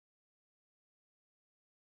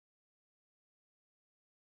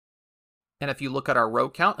 And if you look at our row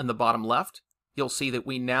count in the bottom left, you'll see that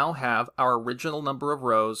we now have our original number of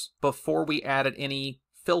rows before we added any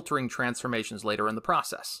filtering transformations later in the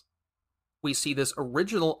process. We see this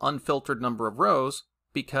original unfiltered number of rows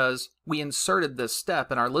because we inserted this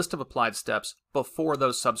step in our list of applied steps before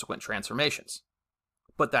those subsequent transformations.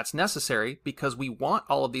 But that's necessary because we want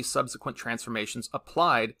all of these subsequent transformations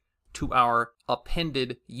applied to our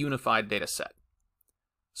appended unified data set.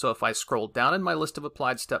 So if I scroll down in my list of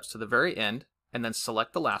applied steps to the very end and then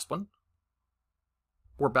select the last one,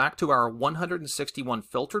 we're back to our 161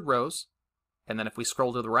 filtered rows, and then if we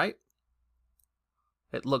scroll to the right,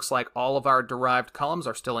 it looks like all of our derived columns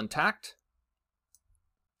are still intact.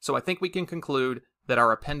 So I think we can conclude that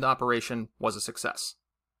our append operation was a success.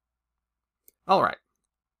 All right,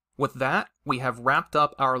 with that, we have wrapped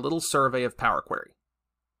up our little survey of Power Query.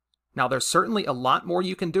 Now there's certainly a lot more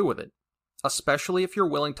you can do with it, especially if you're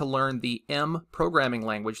willing to learn the M programming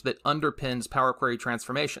language that underpins Power Query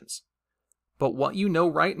transformations. but what you know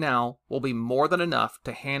right now will be more than enough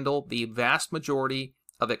to handle the vast majority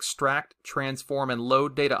of extract, transform, and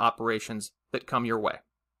load data operations that come your way.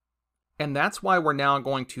 And that's why we're now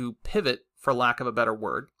going to pivot, for lack of a better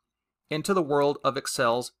word, into the world of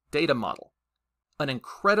Excel's data model, an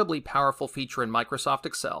incredibly powerful feature in Microsoft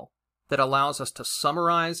Excel that allows us to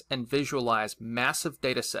summarize and visualize massive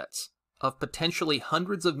data sets of potentially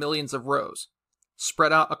hundreds of millions of rows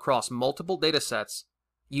spread out across multiple data sets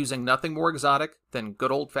using nothing more exotic than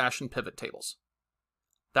good old-fashioned pivot tables.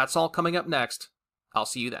 That's all coming up next. I'll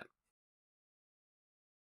see you then.